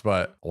lost,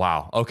 but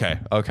wow. Okay.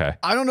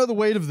 I don't know the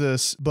weight of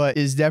this, but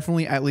it's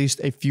definitely at least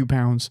a few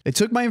pounds. They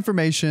took my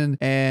information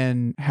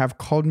and have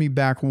called me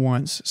back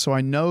once, so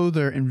I know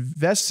they're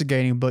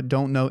investigating, but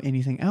don't know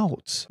anything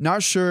else.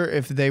 Not sure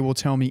if they will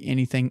tell me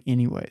anything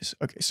anyways.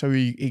 Okay, so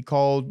he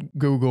called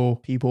Google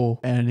people,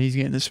 and he's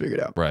getting this figured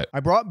out. Right.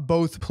 I brought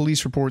both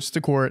police reports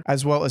to court,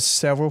 as well as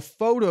several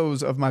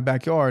photos of my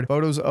backyard,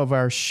 photos of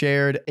our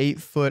shared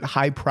 8-foot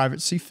high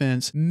privacy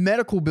fence,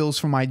 medical bills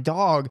for my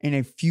dog, and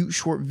a few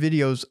short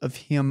videos of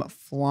him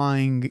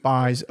flying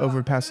eyes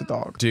over past the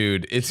dog.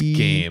 Dude, it's He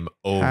game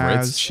over. It's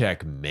has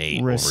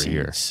checkmate over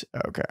here. Receipts.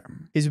 Okay.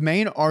 His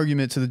main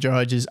argument to the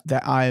judge is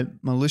that I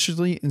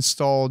maliciously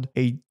installed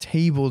a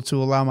table to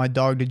allow my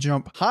dog to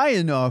jump high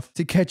enough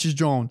to catch his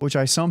drone, which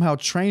I somehow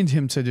trained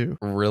him to do.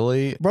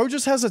 Really? Bro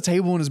just has a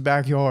table in his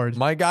backyard.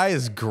 My guy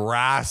is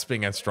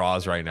grasping at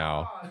straws right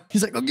now.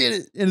 He's like, go get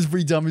it. In his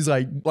free time, he's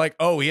like,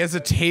 Oh, he has a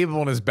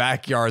table in his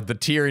backyard, the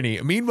tyranny.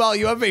 Meanwhile,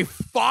 you have a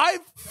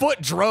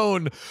 5-foot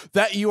drone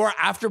that you are,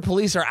 after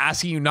police are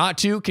asking you not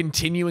to,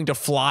 continuing to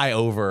fly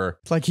over.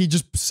 it's like he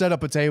just set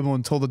up a table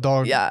and told the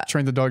dog,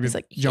 trained the dog to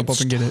like, jump up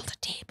and get it. The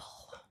table.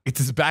 It's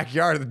his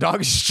backyard. The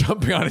dog is just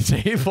jumping on a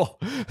table.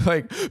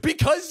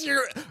 Because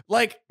you're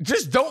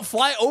just don't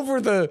fly over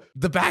the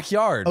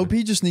backyard. OP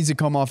just needs to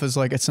come off as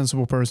like a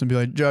sensible person and be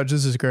like, Judge,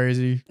 this is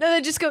crazy. No,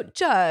 they just go,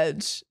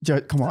 Judge.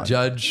 Come on.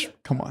 Judge.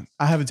 Come on.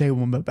 I have a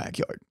table in my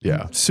backyard.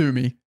 Yeah. Sue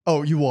me.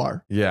 Oh, you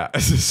are. Yeah.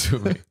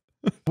 Assuming.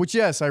 Which,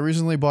 yes, I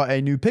recently bought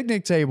a new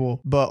picnic table,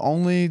 but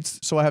only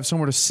so I have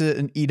somewhere to sit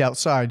and eat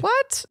outside.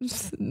 What?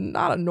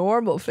 Not a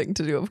normal thing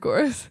to do, of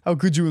course. How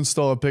could you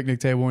install a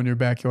picnic table in your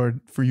backyard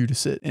for you to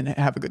sit and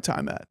have a good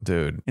time at?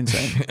 Dude.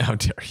 Insane. How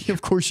dare you?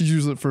 Of course, you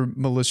use it for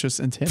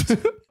malicious intent.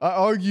 I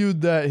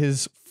argued that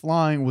his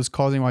flying was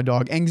causing my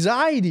dog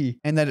anxiety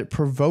and that it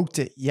provoked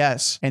it,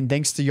 yes. And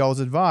thanks to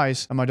y'all's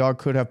advice, my dog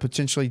could have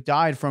potentially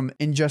died from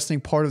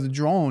ingesting part of the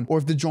drone, or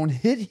if the drone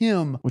hit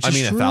him, which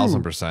is true.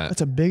 1,000%.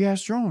 That's a big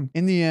ass drone.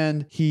 In the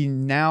end, he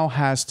now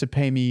has to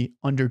pay me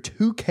under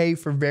 $2,000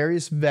 for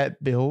various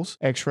vet bills,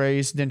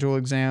 x-rays, dental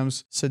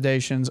exams,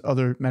 sedations,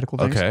 other medical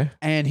things. Okay.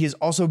 And he's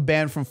also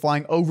banned from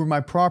flying over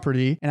my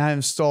property, and I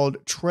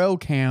installed trail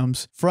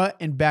cams front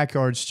and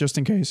backyards just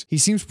in case. He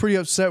seems pretty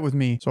upset with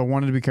me, so I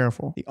wanted to be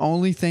careful. The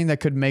only thing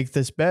that could make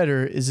this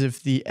better is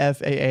if the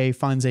FAA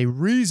finds a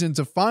reason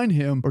to fine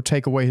him or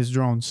take away his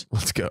drones.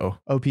 Let's go.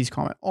 OP's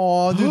comment.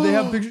 Oh, dude, they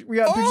have pictures. We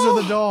got pictures of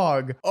the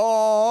dog.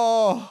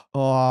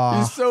 Oh,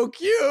 he's so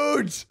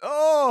cute.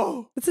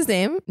 Oh, What's his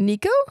name?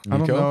 Nico? I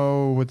don't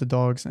know what the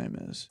dog's name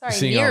is. Sorry,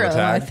 Seeing on the Nero,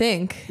 tag? I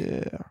think.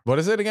 Yeah, what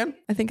is it again?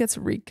 I think it's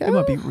Rico. it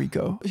might be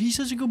Rico. He's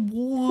such a good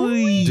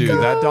boy. Dude,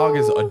 that dog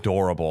is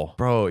adorable.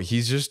 Bro,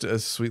 he's just a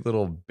sweet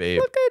little babe.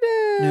 Look at him.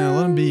 Yeah,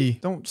 let him be.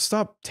 Don't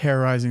stop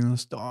terrorizing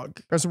this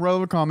dog. Got some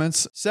relevant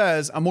comments.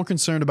 Says, I'm more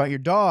concerned about your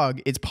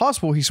dog. It's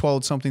possible he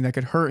swallowed something that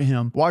could hurt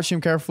him. Watch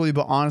him carefully,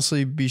 but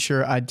honestly, be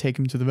sure I'd take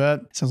him to the vet.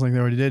 Sounds like they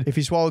already did. If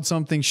he swallowed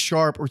something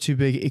sharp or too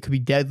big, it could be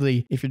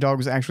deadly. If your dog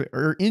was actually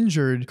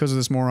injured because of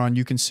this moron,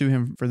 you can sue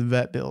him for the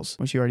vet bills,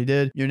 which you already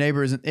did. Your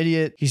neighbor is an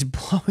idiot. He's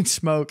blowing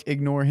smoke.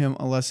 Ignore him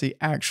unless he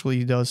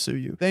actually does sue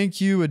you.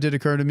 Thank you. It did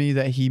occur to me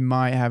that he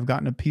might have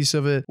gotten a piece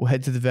of it. We'll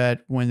head to the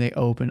vet when they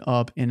open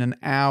up in an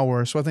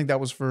hour. So I think that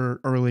was for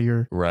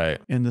earlier Right.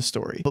 in the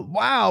story. But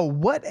wow,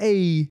 what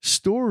a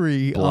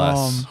story.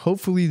 Bless.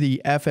 Hopefully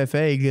the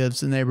FFA gives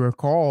the neighbor a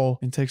call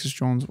and takes his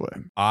drones away.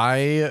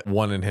 I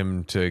wanted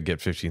him to get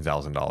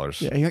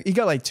 $15,000. Yeah, he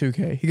got like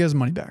 $2,000. He got his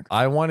money back.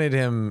 I wanted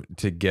him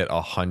to get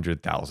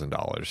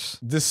 $100,000.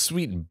 This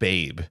sweet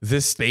babe,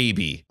 this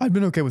baby. I'd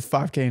been okay with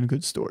 $5,000 in a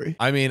good story.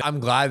 I mean, I'm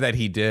glad that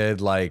he did.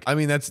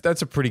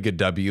 That's a pretty good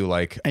W.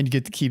 And you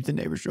get to keep the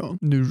neighbor's drone,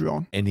 new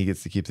drone. And he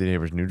gets to keep the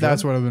neighbor's new drone.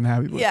 That's what I've been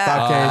happy with. Yeah.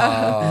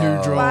 5K,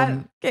 new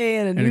drone. Okay,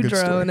 and a And a new good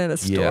drone story. and a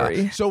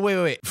story. Yeah. So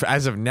wait.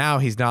 As of now,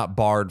 he's not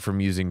barred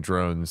from using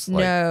drones. No,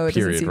 it doesn't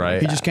period, seem right?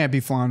 like He just can't be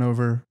flying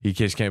over. He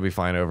just can't be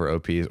flying over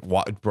OPs.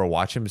 Bro,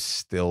 watch him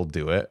still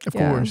do it. Of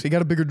Yeah. course. He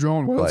got a bigger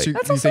drone. What else Like- do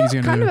That's you think also he's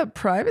going kind to do? of a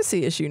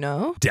privacy issue,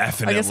 no?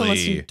 Definitely. I guess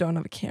unless you don't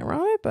have a camera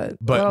on it, but what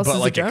but else is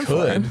like the it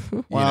drone could. for?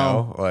 You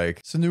Wow. know, like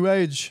It's a new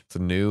age. it's a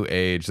new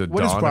age, the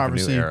What is dawn of a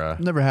privacy? new era.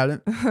 Never had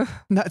it.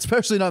 Not,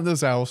 especially not in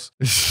this house.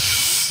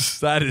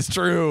 That is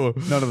true.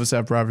 None of us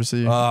have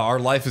privacy. Our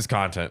life is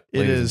content. It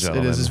ladies is. and It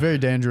is. gentlemen. It's very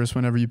dangerous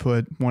whenever you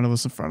put one of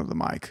us in front of the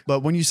mic.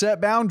 But when you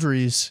set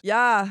boundaries,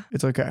 Yeah.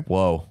 it's okay.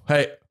 Whoa.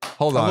 Hey,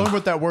 hold I learned on.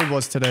 what that word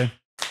was today.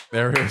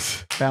 There it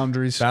is.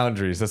 Boundaries.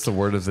 Boundaries. That's the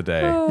word of the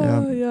day.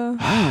 Oh, yeah.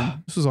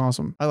 Man, this was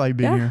awesome. I like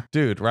being Yeah. here.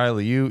 Dude,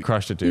 Riley, you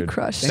crushed it, dude. You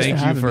crushed Thanks it. Thank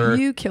for you having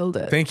for You killed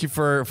it. thank you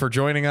for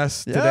joining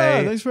us Yeah,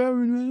 today. thanks for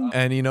having me, man.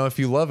 And if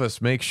you love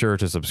us, make sure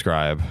to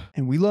subscribe.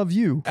 And we love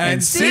you.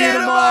 And See you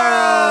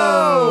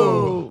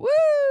tomorrow. Woo!